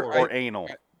Murder for it. or anal?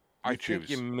 I You think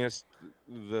you choose. missed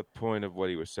the point of what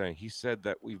he was saying. He said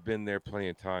that we've been there plenty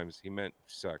of times. He meant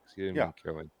sex. He didn't Yeah. mean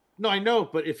killing. No, I know,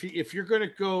 but if you're gonna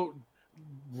go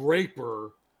rape her,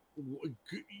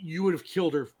 you would have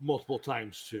killed her multiple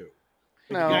times too.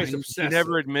 Like, No. the guy's He obsessive.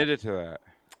 never admitted to that.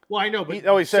 Well, I know, but He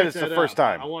said it's set the that first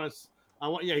up. time. I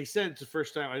want. Yeah, he said it's the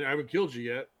first time. I haven't killed you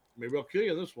yet. Maybe I'll kill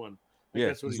you this one. Like, Yeah,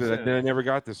 that's what he so said. then I never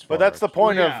got this far. But that's the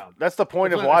point yeah. of that's the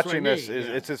point That's of what I watching this. mean, Is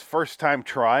yeah. it's his first time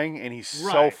trying, and he's so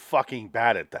Right. fucking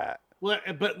bad at that. Well,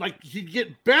 but like he'd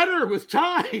get better with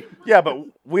time. Yeah, but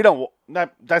we don't.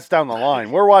 That's down the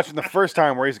line. We're watching the first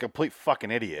time where he's a complete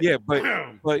fucking idiot. Yeah,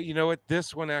 but you know what?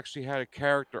 This one actually had a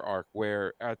character arc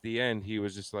where at the end he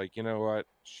was just like, you know what?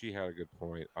 She had a good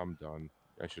point. I'm done.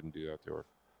 I shouldn't do that to her.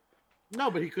 No,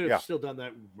 but he could have Yeah. still done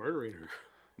that murdering her.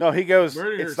 No, he goes.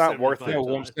 Murder It's her not worth 75 it. No,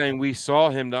 what I'm saying, we saw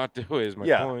him not do it. Is my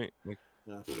Yeah. point. Like,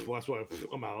 Well, that's why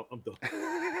I'm out. I'm done.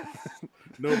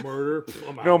 No murder.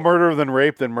 I'm out. No murder than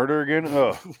rape than murder again.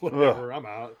 Ugh. Whatever. I'm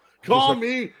out. Call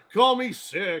me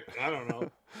sick. I don't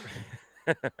know.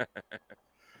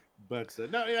 But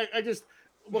no, I just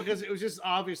because it was just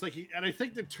obvious. Like and I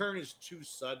think the turn is too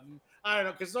sudden. I don't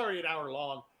know because it's already an hour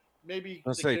long. Maybe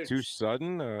I'll they say could've- too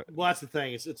sudden. Well, that's the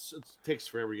thing. It takes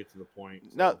forever to get to the point.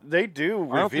 so. No, they do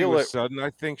I don't think it reveal was it. sudden. I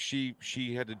think she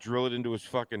had to drill it into his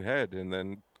fucking head and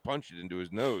then punch it into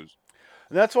his nose.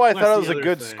 And that's why I That's thought it the was a other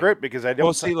good thing. script because I don't.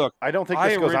 Well, see, look, I don't think I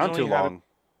this goes on originally too had a- long.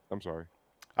 I'm sorry.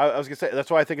 I was gonna say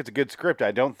that's why I think it's a good script.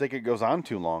 I don't think it goes on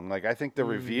too long. Like I think the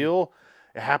reveal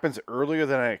it happens earlier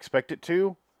than I expect it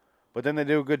to, but then they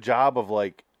do a good job of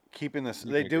like keeping this.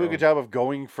 They Keeping it do a going. good job of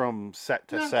going from set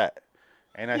to Yeah. set,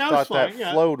 and I Yeah, it thought was that fine,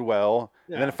 yeah. flowed well.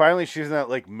 And Yeah. then finally she's in that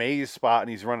like maze spot, and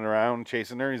he's running around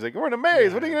chasing her. And he's like, "We're in a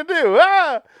maze. What are you Yeah. gonna do?"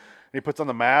 Ah! And he puts on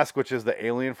the mask, which is the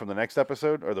alien from the next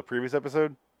episode or the previous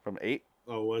episode from 8.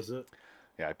 Oh, was it?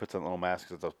 Yeah, he puts on a little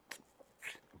mask. It's a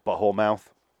butthole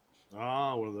mouth.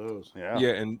 Ah, one of those. Yeah.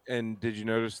 Yeah, and did you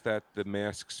notice that the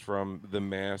masks from the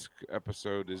Mask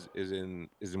episode is in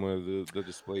one of the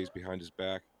displays behind his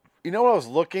back? You know what I was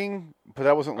looking, but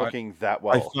I wasn't I- looking that I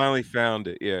well. finally found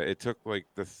it. Yeah, it took like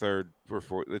the third or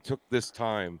fourth. It took this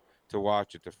time to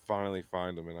watch it to finally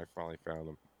find them, and I finally found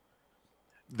them.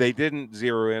 They didn't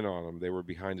zero in on them; they were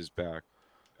behind his back.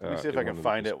 Let me see if in I one can of the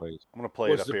find it. displays. I'm gonna play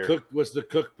it Was up the here. was the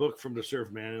cookbook from the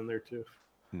Surf Man in there too?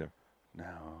 No,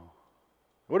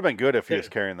 it would have been good if he was Yeah.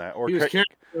 carrying that. Or He was ca- carrying.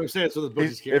 I'm saying so the book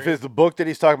he's if carrying. it's the book that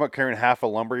he's talking about carrying half a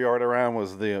lumberyard around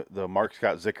was the Mark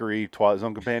Scott Zickery Twilight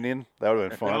Zone companion, that would have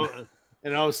been fun.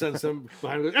 And all of a sudden, some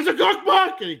behind him goes, "It's a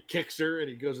cookbook!" And he kicks her, and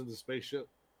he goes into the spaceship.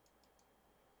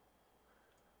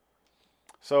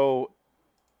 So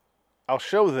I'll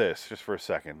show this just for a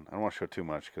second. I don't want to show too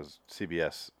much because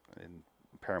CBS and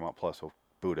Paramount Plus will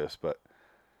boot us, but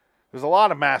there's a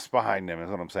lot of masks behind him, is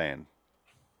what I'm saying.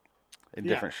 In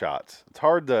Yeah. different shots, it's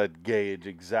hard to gauge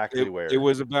exactly where. It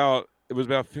was about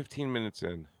 15 minutes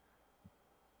in.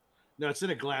 No, it's in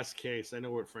a glass case. I know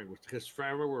where Frank was because I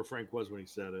remember where Frank was when he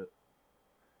said it.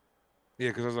 Yeah,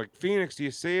 because I was like, Phoenix, do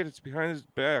you see it? It's behind his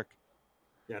back.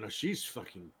 Yeah, no, she's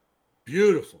fucking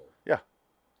beautiful. Yeah.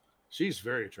 She's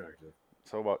very attractive.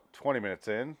 So about 20 minutes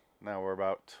in. Now we're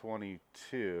about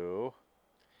 22.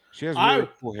 She has really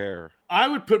cool hair. I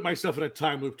would put myself in a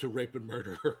time loop to rape and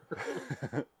murder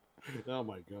her. Oh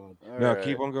my god! No,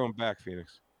 keep on going back,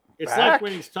 Phoenix. It's Back? like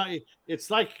when he's talking. It's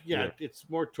like Yeah. it's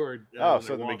more toward. Oh, when so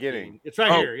they're the walking. beginning. It's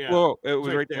right here. Yeah. Whoa, it It's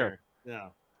was right there. Yeah.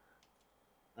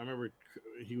 I remember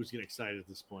he was getting excited at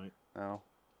this point. No.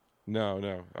 No.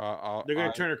 They're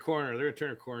gonna turn a corner. They're gonna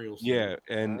turn a corner. You'll see. Yeah,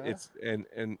 and Huh? it's and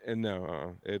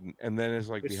no, and then it's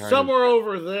like It's behind. somewhere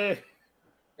over there.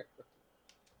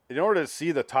 In order to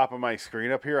see the top of my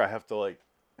screen up here, I have to like.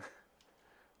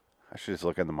 I should just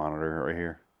look at the monitor right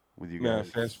here with you No, guys.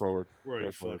 fast forward. Where the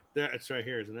Fast forward. fuck? There, it's right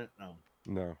here, isn't it? No.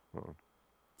 No.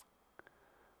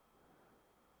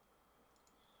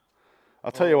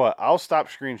 I'll tell you what. I'll stop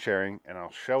screen sharing and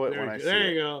I'll show it There, when I see there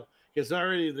it. you go. Because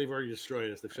they've already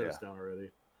destroyed us. They've shut us down already.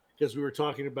 Because we were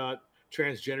talking about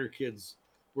transgender kids.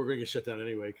 We're going to get shut down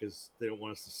anyway because they don't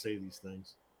want us to say these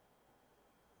things.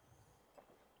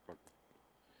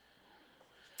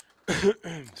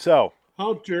 So,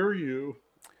 How dare you?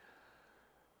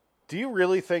 do you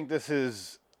really think this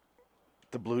is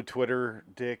the blue Twitter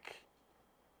dick?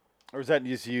 Or is that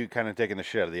just you kind of taking the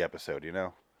shit out of the episode, you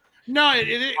know? No, it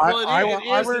is. Well, I it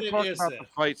want is to and it talk about isn't. the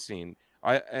fight scene.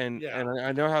 I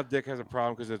know how Dick has a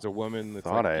problem because it's a woman. That's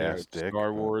Thought like, I you know, asked Dick,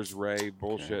 Star but- Wars, Ray,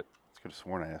 bullshit. I could have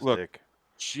sworn I asked Look, Dick.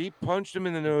 She punched him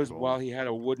in the nose while he had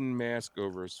a wooden mask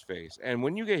over his face. And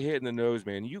when you get hit in the nose,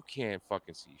 man, you can't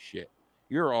fucking see shit.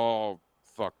 You're all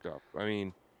fucked up. I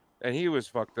mean, and he was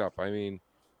fucked up. I mean,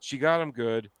 she got him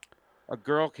good. A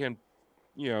girl can,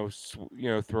 throw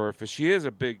her fist. She is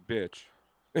a big bitch.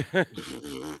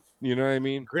 You know what I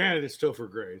mean? Granted, it's Topher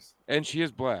Grace. And she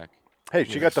is black. Hey,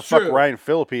 she Yeah, got to it's fuck true. Ryan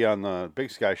Phillippe on the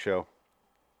Big Sky show.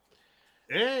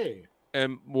 Hey.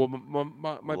 And well,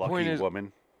 my Lucky point is,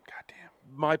 woman. Goddamn.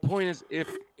 my point is, if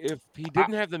he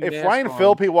didn't have the If mask Ryan on,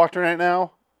 Phillippe walked in right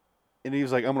now, and he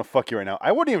was like, "I'm gonna fuck you right now,"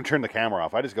 I wouldn't even turn the camera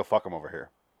off. I just go fuck him over here.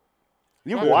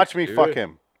 You Fuck watch me dude. fuck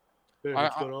him. Hey,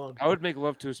 what's going on? I would make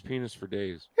love to his penis for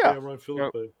days. Yeah. Ron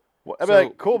Phillippe. Well, I'd be So-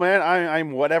 like, "Cool, man.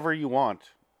 I'm whatever you want.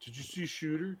 Did you see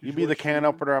Shooter? Did You be the watch can Shooter?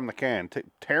 opener. I'm the can.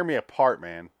 Tear me apart,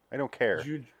 man. I don't care."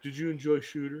 Did you enjoy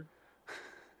Shooter?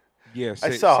 Yeah,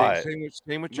 I saw it.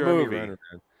 Same with Jeremy Movie. Renner,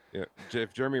 man. Yeah,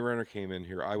 if Jeremy Renner came in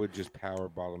here, I would just power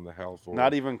bottom the hell for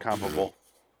Not him. even comparable.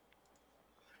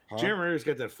 Huh? Jeremy Renner's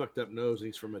got that fucked up nose. And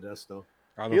he's from Modesto.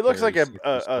 I don't He looks care, like he's sick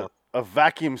as fuck. a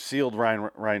vacuum sealed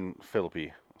Ryan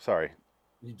Phillippe. Sorry.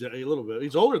 A little bit.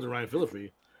 He's older than Ryan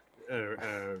Phillippe.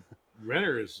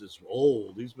 Renner is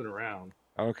old. He's been around.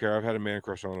 I don't care. I've had a man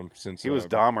crush on him since He was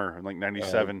Dahmer in like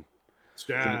 '97.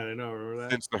 Yeah, I know. Remember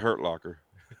that? since the Hurt Locker.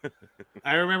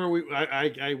 I remember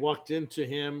I walked into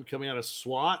him coming out of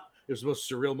SWAT. It was the most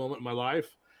surreal moment in my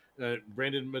life.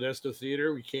 Brandon Modesto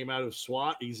Theater. We came out of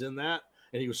SWAT. He's in that,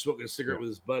 and he was smoking a cigarette with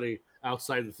his buddy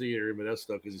outside the theater in Modesto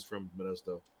because he's from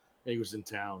Modesto, and he was in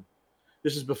town.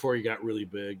 This is before he got really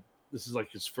big. This is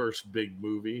like his first big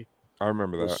movie. I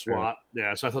remember Was that. yeah. SWAT.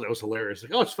 Yeah, so I thought that was hilarious.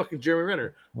 Like, oh, it's fucking Jeremy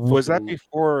Renner. Was that Fucking-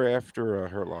 before or after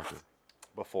Hurt Locker?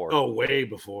 Before. Oh, way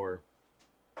before.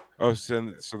 Oh, so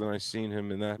then I seen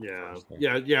him in that. Yeah, first thing.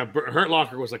 yeah. Hurt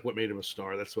Locker was like what made him a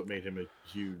star. That's what made him a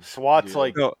huge. SWAT's deal.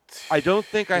 like. No, I don't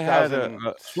think I had a.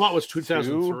 2002? SWAT was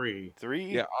 2003. Three.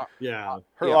 Yeah, Yeah,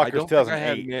 Hurt yeah, Locker's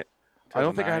 2008. I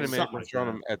don't think I had a 2009. man Something crush like on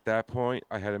that. him at that point.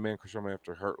 I had a man crush on him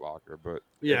after Hurt Locker, but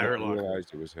Yeah, I Hurt didn't Locker. realize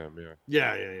it was him.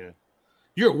 Yeah. yeah.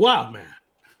 You're a wild man.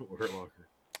 Hurt Locker.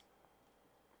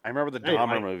 I remember the Hey,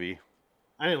 Dahmer movie.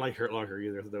 I didn't like Hurt Locker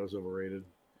either. I thought that was overrated.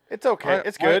 It's okay.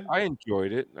 It's good. I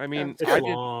enjoyed it. I mean, It's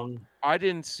I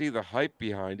didn't see the hype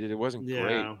behind it. It wasn't great,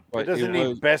 Yeah. but it doesn't was,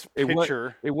 need best it was-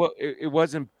 picture. it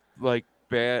wasn't like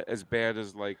bad as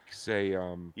like say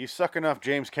You suck enough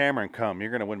James Cameron come,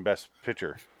 you're gonna win best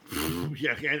picture.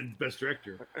 Yeah, and best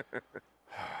director.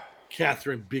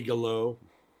 Catherine Bigelow.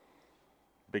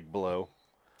 Big blow.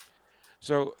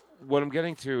 So what I'm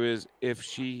getting to is if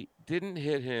she didn't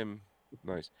hit him,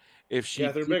 nice. If she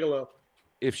Catherine did- Bigelow.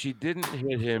 if she didn't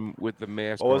hit him with the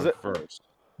mask What was on it? first,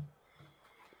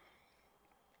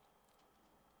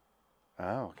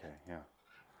 Oh, okay, yeah.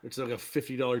 It's like a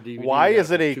 $50 DVD. Why now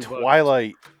is it for a $2.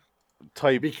 Twilight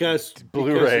type? Because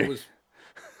Blu-ray. it was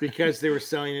because they were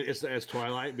selling it as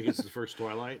Twilight because it's the first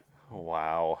Twilight.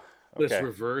 Wow. But Okay. it's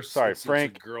reversed. Sorry, It's a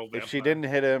Frank. girl If she vampire.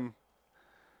 didn't hit him,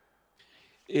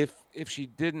 if she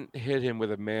didn't hit him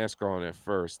with a mask on at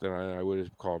first, then I would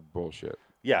have called bullshit.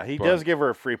 yeah, he But- does give her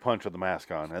a free punch with the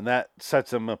mask on, and that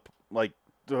sets him up like,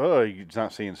 he's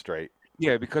not seeing straight.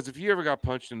 Yeah, because if you ever got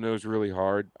punched in the nose really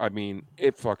hard, I mean,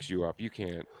 it fucks you up. You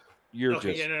can't. You're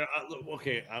Okay, just yeah, no, look,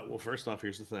 okay. Well, first off,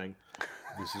 here's the thing.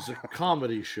 This is a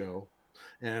comedy show.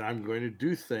 and I'm going to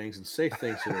do things and say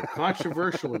things that are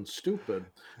controversial and stupid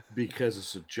because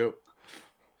it's a joke.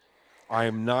 I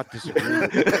am not disagreeing.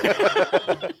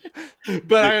 With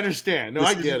But I understand. No, This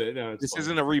I get it. No, this fine.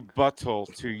 isn't a rebuttal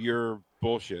to your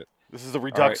bullshit. This is a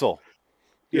reduxal.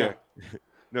 Yeah.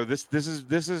 No, this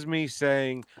is me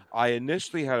saying I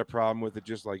initially had a problem with it,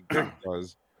 just like Dick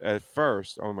does at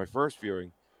first on my first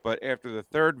viewing. But after the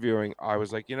third viewing, I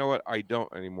was like, you know what? I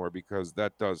don't anymore because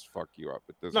that does fuck you up.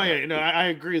 It does. No, yeah, no, I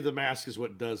agree. The mask is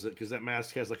what does it because that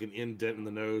mask has like an indent in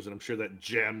the nose, and I'm sure that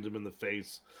jammed him in the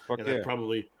face, Fuck and yeah. that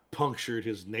probably punctured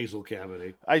his nasal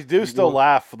cavity. I do still Well-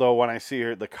 laugh though when I see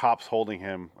her, the cops holding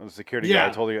him, the security Yeah.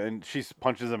 guards holding him, and she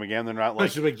punches him again. They're not like,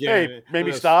 Punch him again. "Hey, Oh,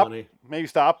 maybe that's stop, funny. maybe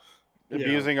stop Yeah.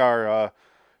 abusing our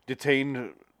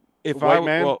detained." If white I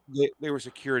man? well, they were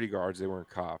security guards. They weren't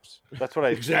cops. That's what I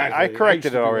Exactly. I corrected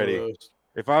used to it be one of already. those.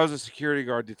 If I was a security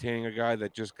guard detaining a guy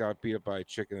that just got beat up by a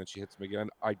chick and then she hits him again,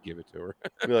 I'd give it to her.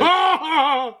 Be like,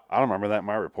 I don't remember that in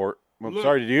my report. I'm Look,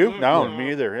 sorry, did you? look, No, no.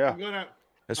 me either. Yeah. I'm gonna-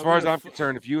 As I'm far as gonna I'm fu-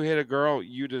 concerned, if you hit a girl,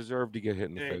 you deserve to get hit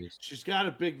in the Hey, face. she's got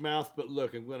a big mouth, but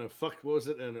look, I'm gonna fuck. What was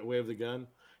it? And wave the gun.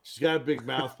 She's got a big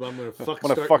mouth, but I'm gonna fuck. I'm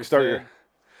gonna start fuck your start your. head.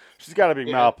 She's got a big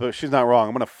Yeah. mouth, but she's not wrong.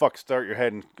 I'm gonna fuck start your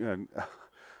head and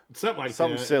Something like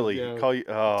something that. silly. you know, Call you.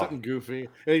 Oh, something goofy,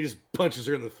 and he just punches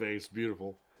her in the face.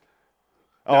 Beautiful.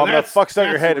 oh, Now I'm gonna that's- fuck start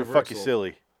your that's a head and fuck you reversal.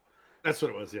 silly. That's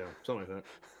what it was. Yeah, something like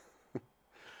that.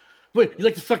 Wait, you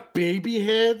like to fuck baby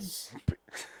heads?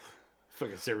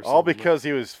 Fucking Sarah All Silverman. because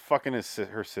he was fucking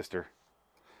her sister.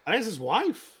 I think it's his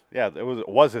wife. Yeah, it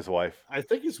was his wife. I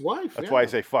think his wife. That's yeah. why I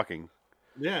say fucking.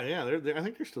 Yeah, yeah. I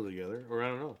think they're still together, or I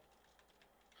don't know.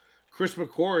 Chris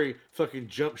McQuarrie fucking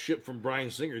jumped ship from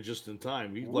Bryan Singer just in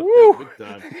time. He left Woo! out big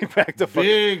time. He backed up.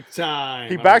 Big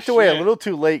time. He Oh, backed away a shit. little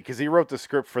too late because he wrote the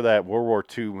script for that World War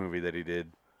II movie that he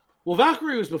did. Well,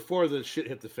 Valkyrie was before the shit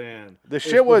hit the fan. The It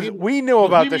shit was Bohemian- we knew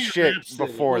about the Bohemian shit Rhapsody.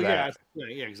 before Well, that.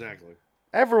 Yeah, exactly.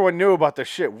 Everyone knew about the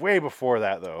shit way before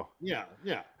that though. Yeah,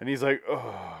 yeah. And he's like,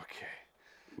 oh, okay.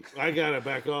 I gotta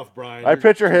back off, Brian. I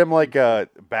picture him like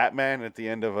Batman at the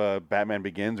end of Batman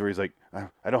Begins, where he's like,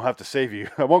 "I don't have to save you.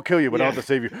 I won't kill you, but I don't have to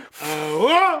save you."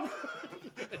 Whoa!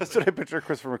 That's what I picture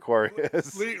Christopher McQuarrie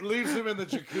as. Leaves him in the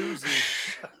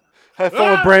jacuzzi. Have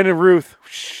fun with Brandon Ruth.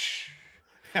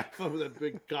 Have fun with that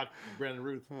big cock, Brandon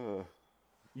Ruth.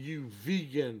 You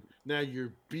vegan, now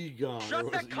you're be gone.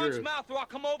 Shut that cunt's mouth or I'll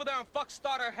come over there and fuck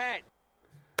start her head.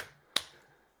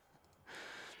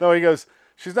 No, he goes,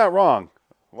 "She's not wrong.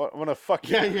 I'm gonna fuck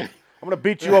you. Yeah, yeah. I'm gonna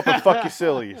beat you up and fuck you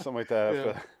silly." Something like that.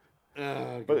 Yeah.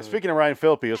 Oh, But God. speaking of Ryan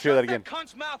Phillippe, let's hear that Shut again. that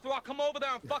cunt's mouth or I'll come over there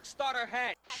and fuck start her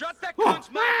head. Shut that cunt's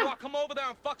mouth or I'll come over there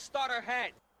and fuck start her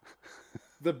head.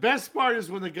 The best part is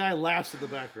when the guy laughs in the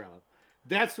background.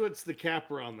 That's what's the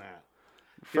capper on that.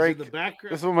 'Cause Frank, in the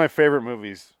background, this is one of my favorite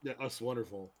movies. yeah, that's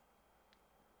wonderful.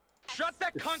 Shut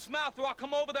that cunt's mouth or I'll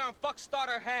come over there and fuck start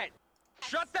her head.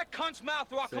 Shut that cunt's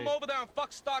mouth or I'll come Say- over there and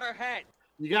fuck start her head.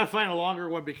 You gotta find a longer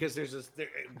one because there's this.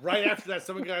 Right after that,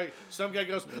 some guy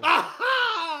goes,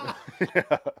 "Aha!"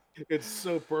 It's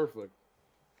so perfect.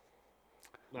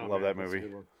 No, Love that that's a movie.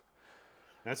 good one.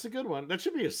 That's a good one. That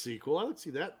should be a sequel. I would see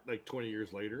that like 20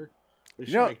 years later. They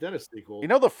should know- make that a sequel. You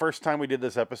know, the first time we did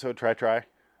this episode, Try,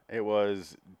 it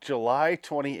was July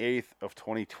 28th of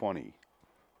 2020.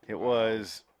 It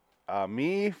was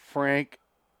me, Frank,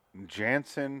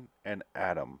 Jansen, and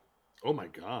Adam. Oh my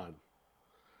god,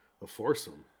 a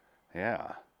foursome.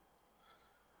 Yeah,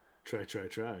 Try.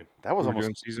 that was We were doing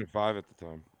almost. season 5 at the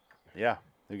time. Yeah,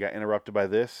 we got interrupted by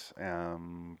this.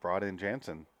 Brought in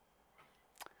Jansen.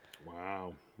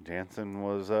 Wow. Jansen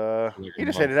was Like he a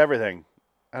just month. hated everything.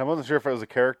 And I wasn't sure if it was a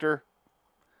character.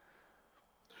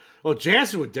 Well,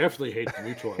 Jansen would definitely hate the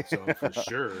Mutual song for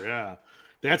sure. Yeah,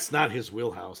 that's not his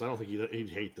wheelhouse. I don't think he'd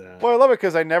hate that. Well, I love it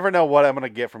because I never know what I'm gonna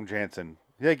get from Jansen.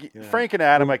 Like Yeah. Frank and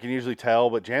Adam, I can usually tell,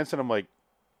 but Jansen, I'm like,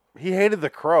 he hated the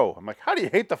Crow. I'm like, how do you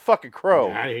hate the fucking Crow?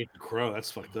 Yeah, I hate the Crow.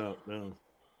 That's fucked up. No.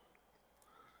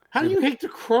 How do you hate the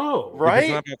Crow? Right?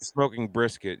 It's not about smoking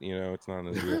brisket, you know. It's not in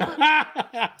his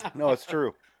wheelhouse. No, it's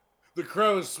true. The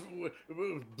Crows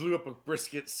blew up a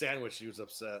brisket sandwich. He was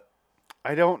upset.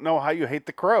 I don't know how you hate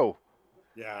the Crow.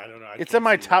 Yeah, I don't know. I It's can't in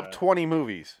my see top that. 20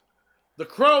 movies. The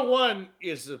Crow one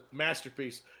is a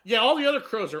masterpiece. Yeah, all the other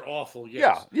Crows are awful.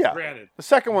 Yes, Yeah. Granted, The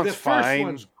second one's the first fine.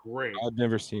 one's great. I've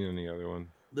never seen any other one.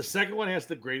 The second one has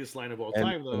the greatest line of all time,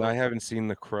 And, though. and I haven't seen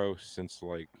The Crow since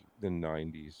like the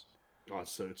 90s. Oh,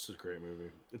 it's a great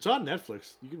movie. It's on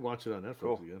Netflix. You can watch it on Netflix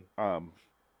Cool. again.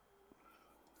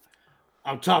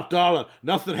 I'm top dollar.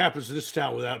 Nothing happens in this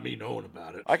town without me knowing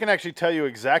about it. I can actually tell you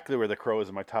exactly where the Crow is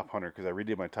in my top 100 because I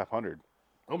redid my top 100.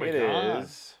 Oh my It god!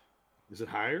 is Is it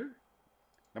higher?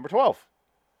 number 12.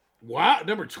 Wow,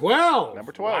 number 12.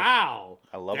 Number 12. Wow,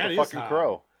 I love that the is fucking high.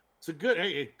 Crow. It's a good.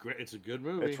 Hey, it's a good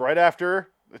movie. It's right after.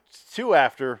 It's 2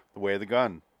 after The Way of the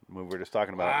Gun, the movie we were just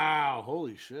talking about. Wow,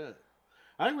 holy shit!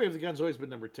 I think Way of the Gun's always been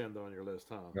number 10 though on your list,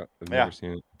 huh? No, I've Yeah. never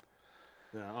seen it.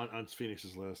 Yeah, on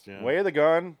Phoenix's list. Yeah. Way of the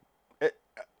Gun.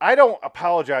 I don't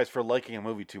apologize for liking a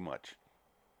movie too much.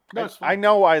 No, it's I fine.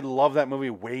 know I love that movie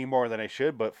way more than I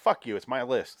should, but fuck you, it's my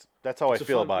list. That's how It's I a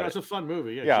feel fun- about It's it. a fun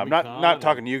movie. Yeah, Yeah, I'm Jimmy not Caan not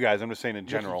talking and to you guys. I'm just saying in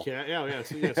Ricky general. Cat. Yeah,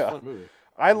 it's a Yeah. fun movie.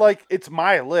 I like it's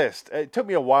my list. It took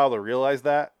me a while to realialize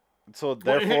that. So Well,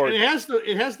 therefore, it has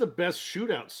the best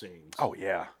shootout scenes. oh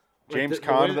yeah, Like James the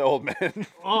Caan, way- the old man.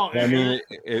 Oh, I mean,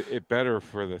 it better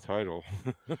for the title.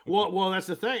 well, that's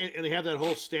the thing, and they have that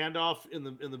whole standoff in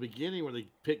the beginning where they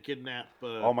kidnap.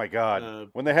 Oh my god,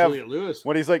 when they have Juliette Lewis,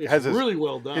 when he's like it's has his really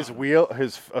well done. his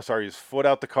foot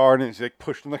out the car and he's like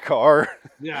pushed in the car.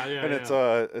 Yeah, yeah, and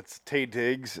yeah. it's Taye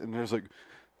Diggs and there's like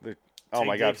oh Taye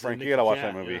my god, Diggs and Frank, you Nicky gotta watch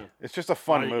Cat, that movie. yeah. It's just a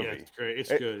fun Oh, movie. Yeah, it's great.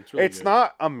 It's It- good. It's really It's good.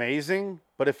 not amazing,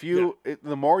 but if you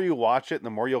the more you watch it, the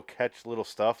more you'll catch little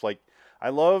stuff. Like I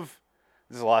love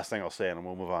this is the last thing I'll say, and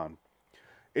we'll move on.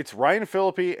 It's Ryan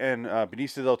Phillippe and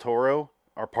Benicio del Toro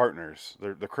are partners.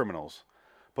 They're the criminals,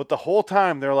 but the whole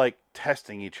time they're like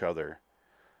testing each other.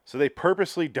 So they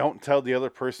purposely don't tell the other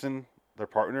person, their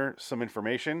partner, some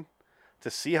information to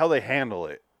see how they handle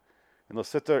it, and they'll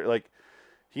sit there like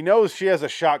he knows she has a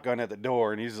shotgun at the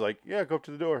door, and he's like, "Yeah, go up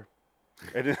to the door,"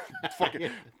 and then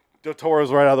fucking del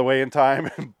Toro's right out of the way in time,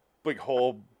 and big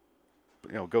hole,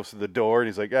 goes to the door, and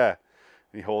he's like, "Yeah."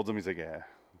 And he holds him. He's like, "Yeah."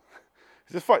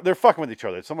 It's just they're fucking with each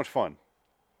other. It's so much fun.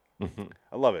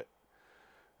 I love it.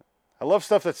 I love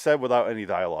stuff that's said without any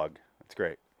dialogue. It's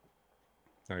great.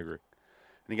 I agree.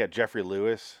 And you got Jeffrey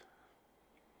Lewis.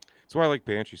 That's why I like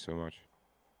Banshee so much.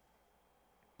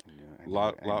 Yeah, A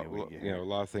lot, I knew we'd get a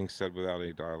lot of things said without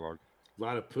any dialogue. A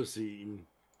lot of pussy eating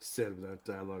said without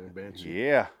dialogue and Banshee.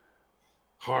 Yeah.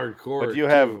 Hardcore. But do you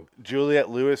have too. Juliette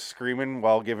Lewis screaming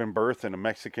while giving birth in a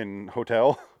Mexican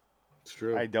hotel? It's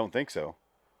true. I don't think so.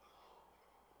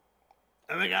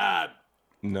 Oh my god.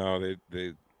 No,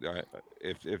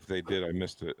 if they did, I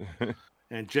missed it.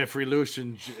 And Jeffrey Lewis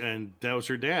and that was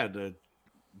her dad.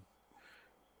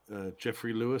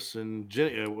 Jeffrey Lewis and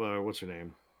Jenny. What's her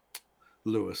name?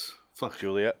 Lewis. Fuck.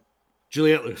 Juliette.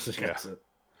 Juliette Lewis. That's Yeah. it.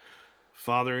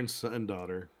 Father and son and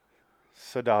daughter.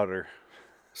 So daughter.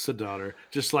 So daughter.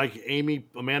 Just like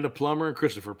Amanda Plummer and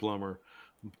Christopher Plummer.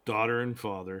 Daughter and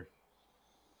father.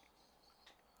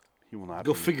 He will not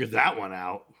Go be figure that one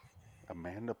out.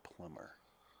 Amanda Plummer.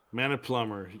 Amanda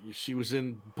Plummer. She was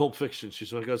in Pulp Fiction. She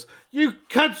sort of goes, "You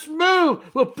cunts move!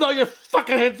 We'll blow your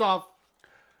fucking heads off."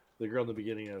 The girl in the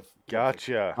beginning of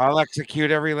Gotcha. I'll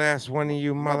execute every last one of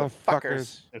you Motherfuckers.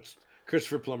 motherfuckers. That's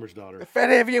Christopher Plummer's daughter. If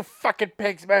any of you fucking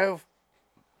pigs move.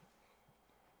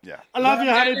 Yeah. I love you,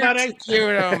 honey bunny. Execute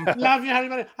 'em. Love you, honey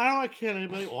bunny. I don't want to kill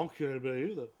anybody. Oh, I don't kill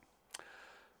anybody either.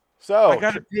 So I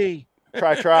gotta pee.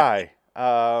 try.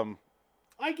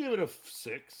 I give it a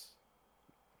 6.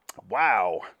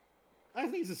 Wow. I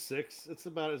think it's a 6. It's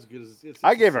about as good as it's.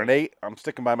 I gave it an 8. I'm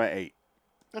sticking by my 8.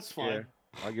 That's fine.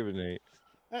 I'll give it an 8.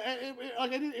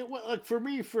 Like for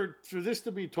me, for this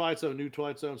to be Twilight Zone, new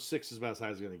Twilight Zone, 6 is about as high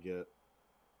as it's gonna get.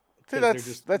 See, 'Cause they're that's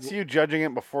just- that's you judging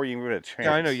it before you even get a chance.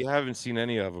 Yeah, I know you haven't seen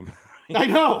any of them. I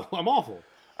know. I'm awful.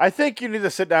 I think you need to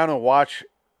sit down and watch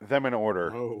them in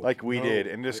order, No, like we no, did,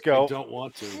 and just I go. don't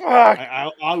want to. Fuck!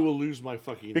 I will lose my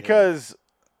fucking head. Because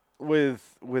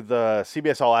with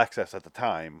CBS All Access at the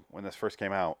time when this first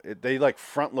came out, they like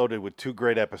front loaded with 2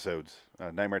 great episodes: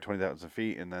 Nightmare at 20,000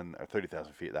 Feet, and then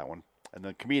 30,000 Feet. That one, and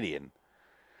then Comedian,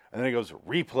 and then it goes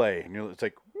Replay, and it's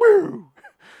like woo,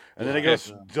 and then it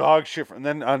goes dog shit, and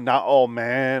then Not All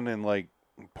Man, and like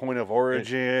Point of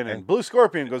Origin, and Blue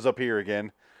Scorpion goes up here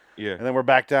again. Yeah. And then we're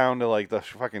back down to like the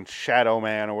fucking Shadow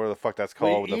Man or whatever the fuck that's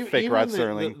called with the fake even Rod the-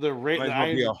 Serling. The Might as well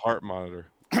be a IMDb heart monitor.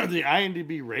 the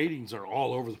IMDb ratings are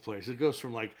all over the place. It goes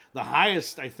from like the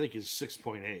highest I think is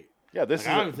 6.8. Yeah, this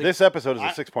Like, I don't think- this episode is a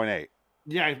I- 6.8.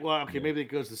 Yeah, well, okay, maybe it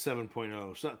goes to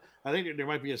 7.0. So I think there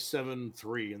might be a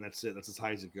 7.3, and that's it. That's as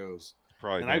high as it goes.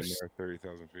 Probably And I've Nightmare at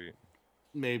 30,000 feet.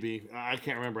 Maybe I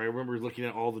can't remember. I remember looking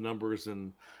at all the numbers,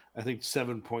 and I think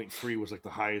 7.3 was like the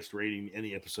highest rating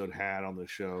any episode had on the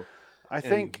show. I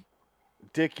think,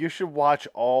 Dick, you should watch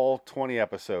all 20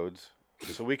 episodes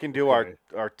so we can do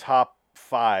our top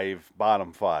 5,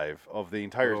 bottom 5 of the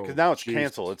entire. Because now it's Jesus.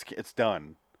 canceled. It's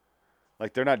done.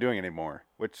 Like they're not doing it anymore,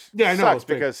 which Yeah, I know, sucks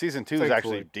thank- because season 2 is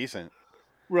actually thankfully. decent.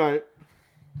 Right.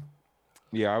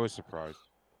 Yeah, I was surprised.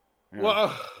 Yeah.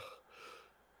 Well,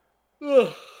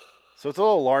 So it's a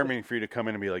little alarming for you to come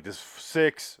in and be like, "This is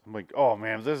 6." I'm like, "Oh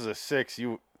man, if this is a 6,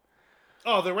 you."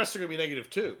 Oh, the rest are gonna be negative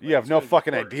too. You have It's no gonna get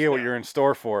fucking worse, idea what yeah. you're in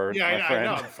store for, Yeah, my I friend.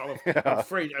 know. I'm Yeah.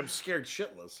 afraid. I'm scared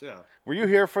shitless. Yeah. Were you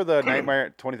here for the Nightmare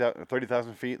at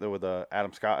 30,000 feet with the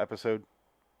Adam Scott episode?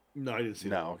 No, I didn't see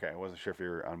that. No, one. okay. I wasn't sure if you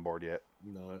were on board yet.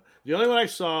 No, the only one I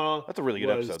saw. That's a really good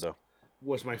episode, though.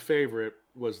 Was my favorite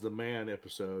was the Man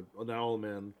episode. Not All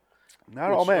Men.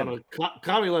 Not All Men. On a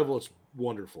comedy level, it's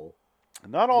wonderful.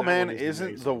 Not All that Men one is isn't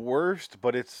amazing. the worst,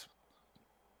 but it's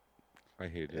I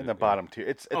hate it. in the bottom tier.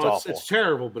 It's Oh, awful. It's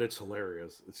terrible, but it's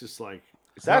hilarious. It's just like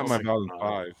It's not my That's- bottom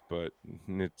 5, but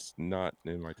it's not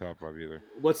in my top 5 either.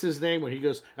 what's his name when he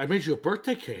goes, "I made you a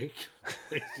birthday cake."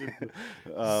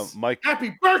 Mike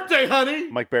Happy birthday, honey.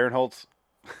 Mike Barinholtz.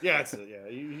 Yeah, that's it. Yeah,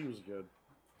 he was good.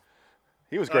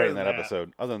 He was Other great in than that that,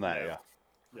 episode. Other than that, yeah. yeah.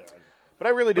 Yeah. But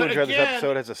I really do But enjoy this again-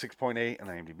 episode. It has a 6.8 on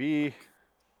IMDb.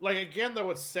 Like again, though,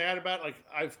 what's sad about like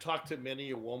I've talked to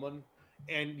many a woman,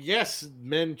 and yes,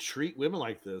 men treat women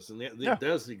like this, and it Yeah.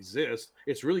 does exist.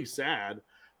 It's really sad,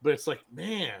 but it's like,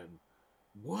 man,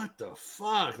 what the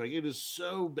fuck? Like it is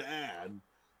so bad,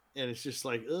 and it's just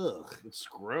like, ugh, it's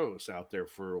gross out there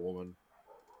for a woman.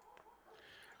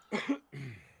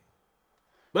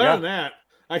 But Yeah. other than that,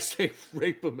 I say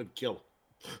rape them and kill them.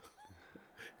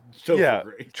 So Yeah.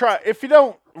 great. Try if you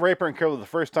don't rape her and kill her the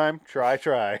first time, try.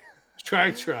 Try.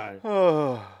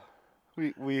 Oh,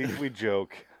 we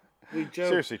joke. We joke.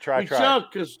 Seriously, try. We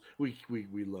joke because we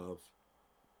love.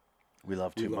 We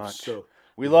love We too love much. so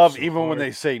we we love love so even when hard.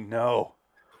 they say no.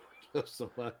 love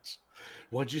so much.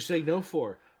 What'd you say no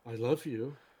for? I love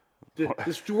you.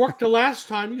 This worked the last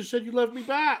time. You said you loved me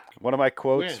back. One of my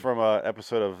quotes When? from an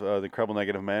episode of The Incredible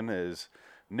Negative Men is,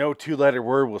 "No two-letter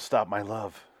word will stop my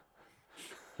love."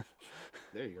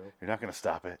 There you go. You're not going to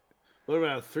stop it. What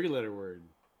about a 3-letter word?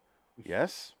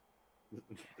 Yes,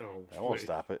 Oh, that won't wait.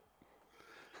 stop it.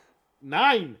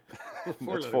 9. That's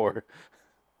 4-letter 4. word.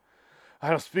 I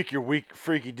don't speak your weak,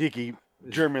 freaky, deaky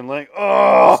German language.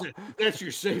 Oh, That's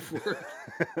your safe word.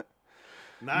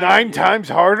 9 times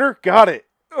harder. Got it.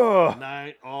 Oh,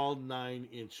 9, all 9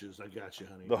 inches. I got you,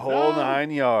 honey. the whole No,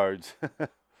 9 yards. That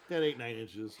ain't 9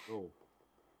 inches. Oh,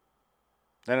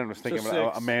 Then I was So thinking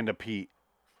about 6. Amanda Pete,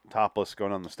 topless,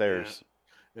 going on the stairs.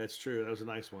 that's true. That was a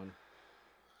nice one.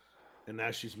 And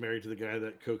now she's married to the guy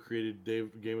that co-created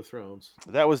Game of Thrones.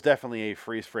 That was definitely a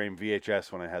freeze frame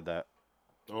VHS when I had that.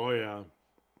 Oh yeah.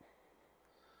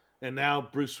 And now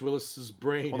Bruce Willis's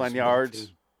brain. Whole is 9 yards.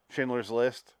 melting. Schindler's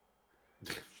List.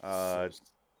 A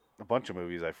bunch of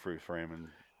movies I freeze frame and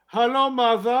Hello,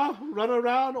 mother. Run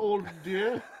around, old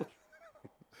dear.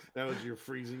 That was your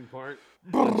freezing part.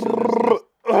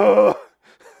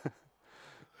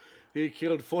 He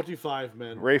killed 45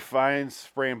 men. Ray Fiennes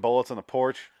spraying bullets on the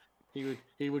porch.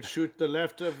 He would shoot the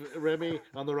left of Remy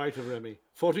on the right of Remy.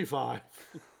 45.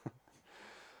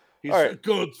 He's All right.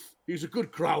 good. He's a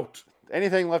good kraut.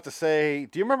 Anything left to say?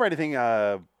 Do you remember anything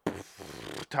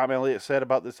Tom Elliott said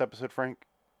about this episode, Frank?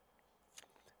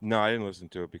 No, I didn't listen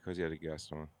to it because he had a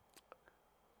guest on.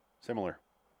 Similar.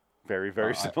 Very,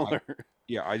 very I- similar.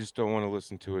 Yeah, I just don't want to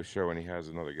listen to a show and he has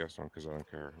another guest on because I don't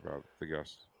care about the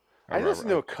guest. I listened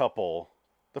to a couple.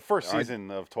 The first I-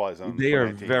 season of Twilight Zone. They are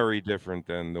 2019. very different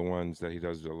than the ones that he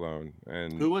does alone.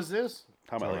 And Who was this?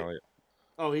 Tom Tom Elliott. Elliott.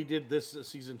 Oh, he did this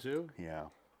season 2? Yeah.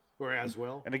 Or as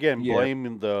well? And again, Yeah.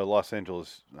 blame the Los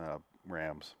Angeles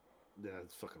Rams. Yeah,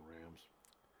 it's fucking Rams.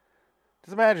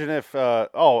 Just imagine if,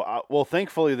 well,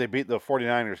 thankfully they beat the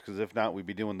 49ers because if not, we'd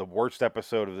be doing the worst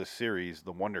episode of this series,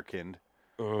 The Wonderkind.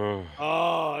 Ugh.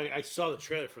 Oh, I saw the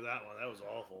trailer for that one. That was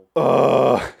awful.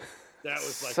 That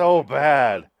was like so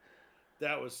bad.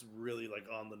 That was really like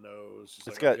on the nose. Just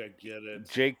It's like, got okay, I get it.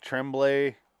 Jake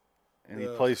Tremblay, and he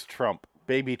Ugh. plays Trump,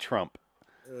 Baby Trump.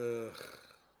 Ugh.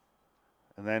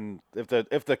 And then if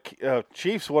the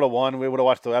Chiefs would have won, we would have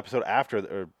watched the episode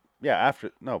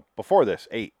before this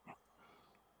 8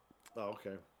 Oh,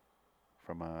 okay.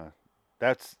 from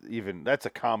that's a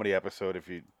comedy episode if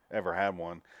you ever had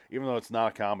one. Even though it's not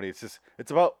a comedy, it's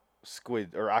about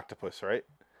squid or octopus, right?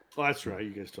 Oh, that's right.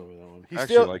 You guys told me that one. He I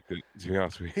steals actually liked it, to be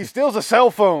honest with he you. steals a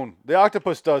cell phone. The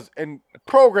octopus does and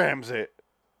programs it.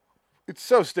 It's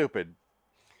so stupid.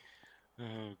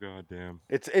 Oh, god damn.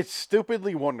 It's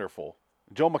stupidly wonderful.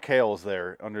 Joe McHale is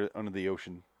there under the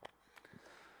ocean,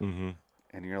 Mm-hmm.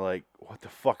 and you're like, what the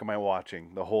fuck am I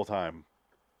watching the whole time?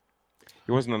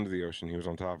 He wasn't under the ocean. He was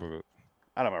on top of it.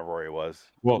 I don't remember where he was.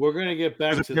 Well, We're gonna get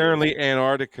back to apparently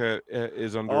Antarctica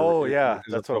is under. Oh, is- yeah,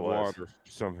 is that's what it above was. water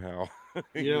somehow.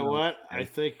 You know what? I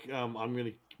think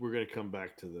we're gonna come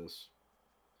back to this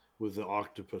with the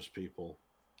octopus people.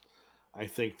 I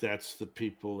think that's the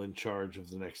people in charge of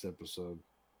the next episode.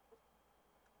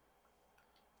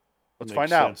 Let's Makes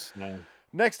find out. sense now.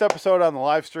 Next episode on the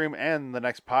live stream and the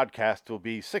next podcast will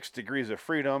be 6 Degrees of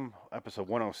Freedom, episode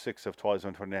 106 of Twilight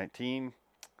Zone 2019.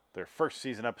 Their first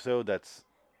season episode that's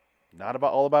not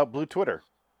all about Blue Twitter.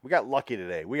 We got lucky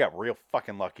today. We got real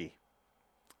fucking lucky.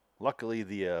 Luckily,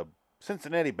 the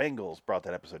Cincinnati Bengals brought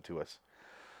that episode to us.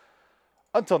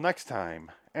 Until next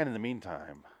time, and in the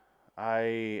meantime, I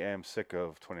am sick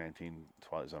of 2019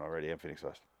 Twilight Zone already. I'm Phoenix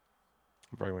West.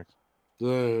 Brian Wicks.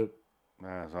 Bye-bye.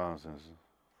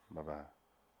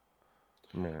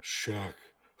 Man. Shaq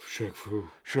Fu.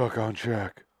 Shaq on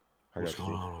Shaq. What's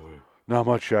going on over here? Not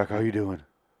much, Shaq. How you doing?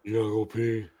 You gotta go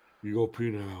pee. You go pee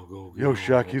now. Go. Yo,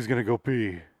 Shaq, he's gonna go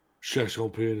pee. Shaq's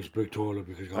gonna pee in this big toilet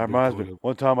because That reminds me.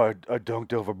 One time I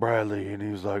dunked over Bradley, and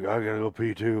he was like, "I gotta go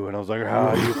pee too," and I was like,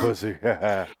 "Ah, you pussy."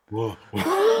 Well,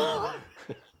 I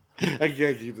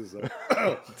can't keep this up.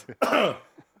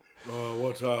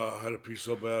 One time I had to pee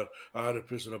so bad, I had to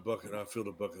piss in a bucket, and I filled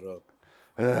the bucket up.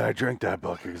 And then I drank that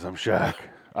bucket because I'm Shaq.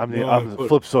 I'm the No,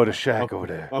 flip side of Shaq over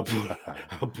there. I put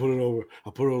it over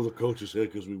the coach's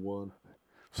head because we won.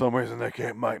 For some reason they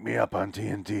can't mic me up on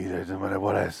TNT. No matter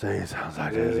what I say, it sounds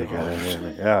like this.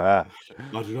 Yeah.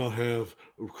 I do not have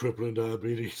crippling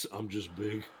diabetes. I'm just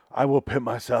big. I will pimp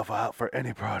myself out for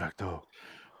any product, though.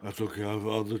 That's okay.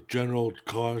 I've the general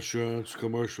car insurance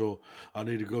commercial. I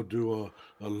need to go do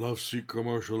a love seat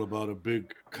commercial about a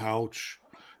big couch,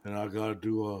 and I gotta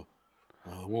do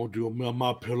I won't do a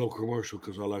My Pillow commercial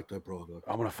because I like that product.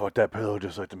 I'm gonna fuck that pillow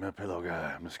just like the My Pillow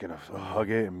guy. I'm just gonna hug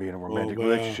it and be in a romantic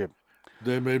relationship.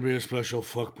 They made me a special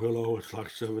fuck pillow. It's like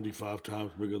 75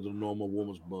 times bigger than a normal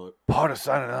woman's butt. Part of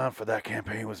signing on for that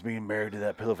campaign was being married to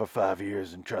that pillow for 5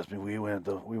 years, and trust me, we went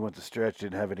the stretch.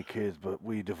 Didn't have any kids, but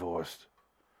we divorced.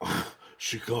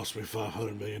 She cost me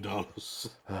 $500 million.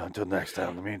 Until next time.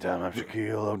 In the meantime, I'm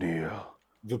Shaquille O'Neal.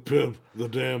 The pimp, the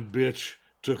damn bitch,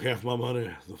 took half my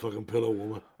money. The fucking pillow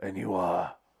woman. And you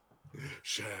are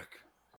Shaq.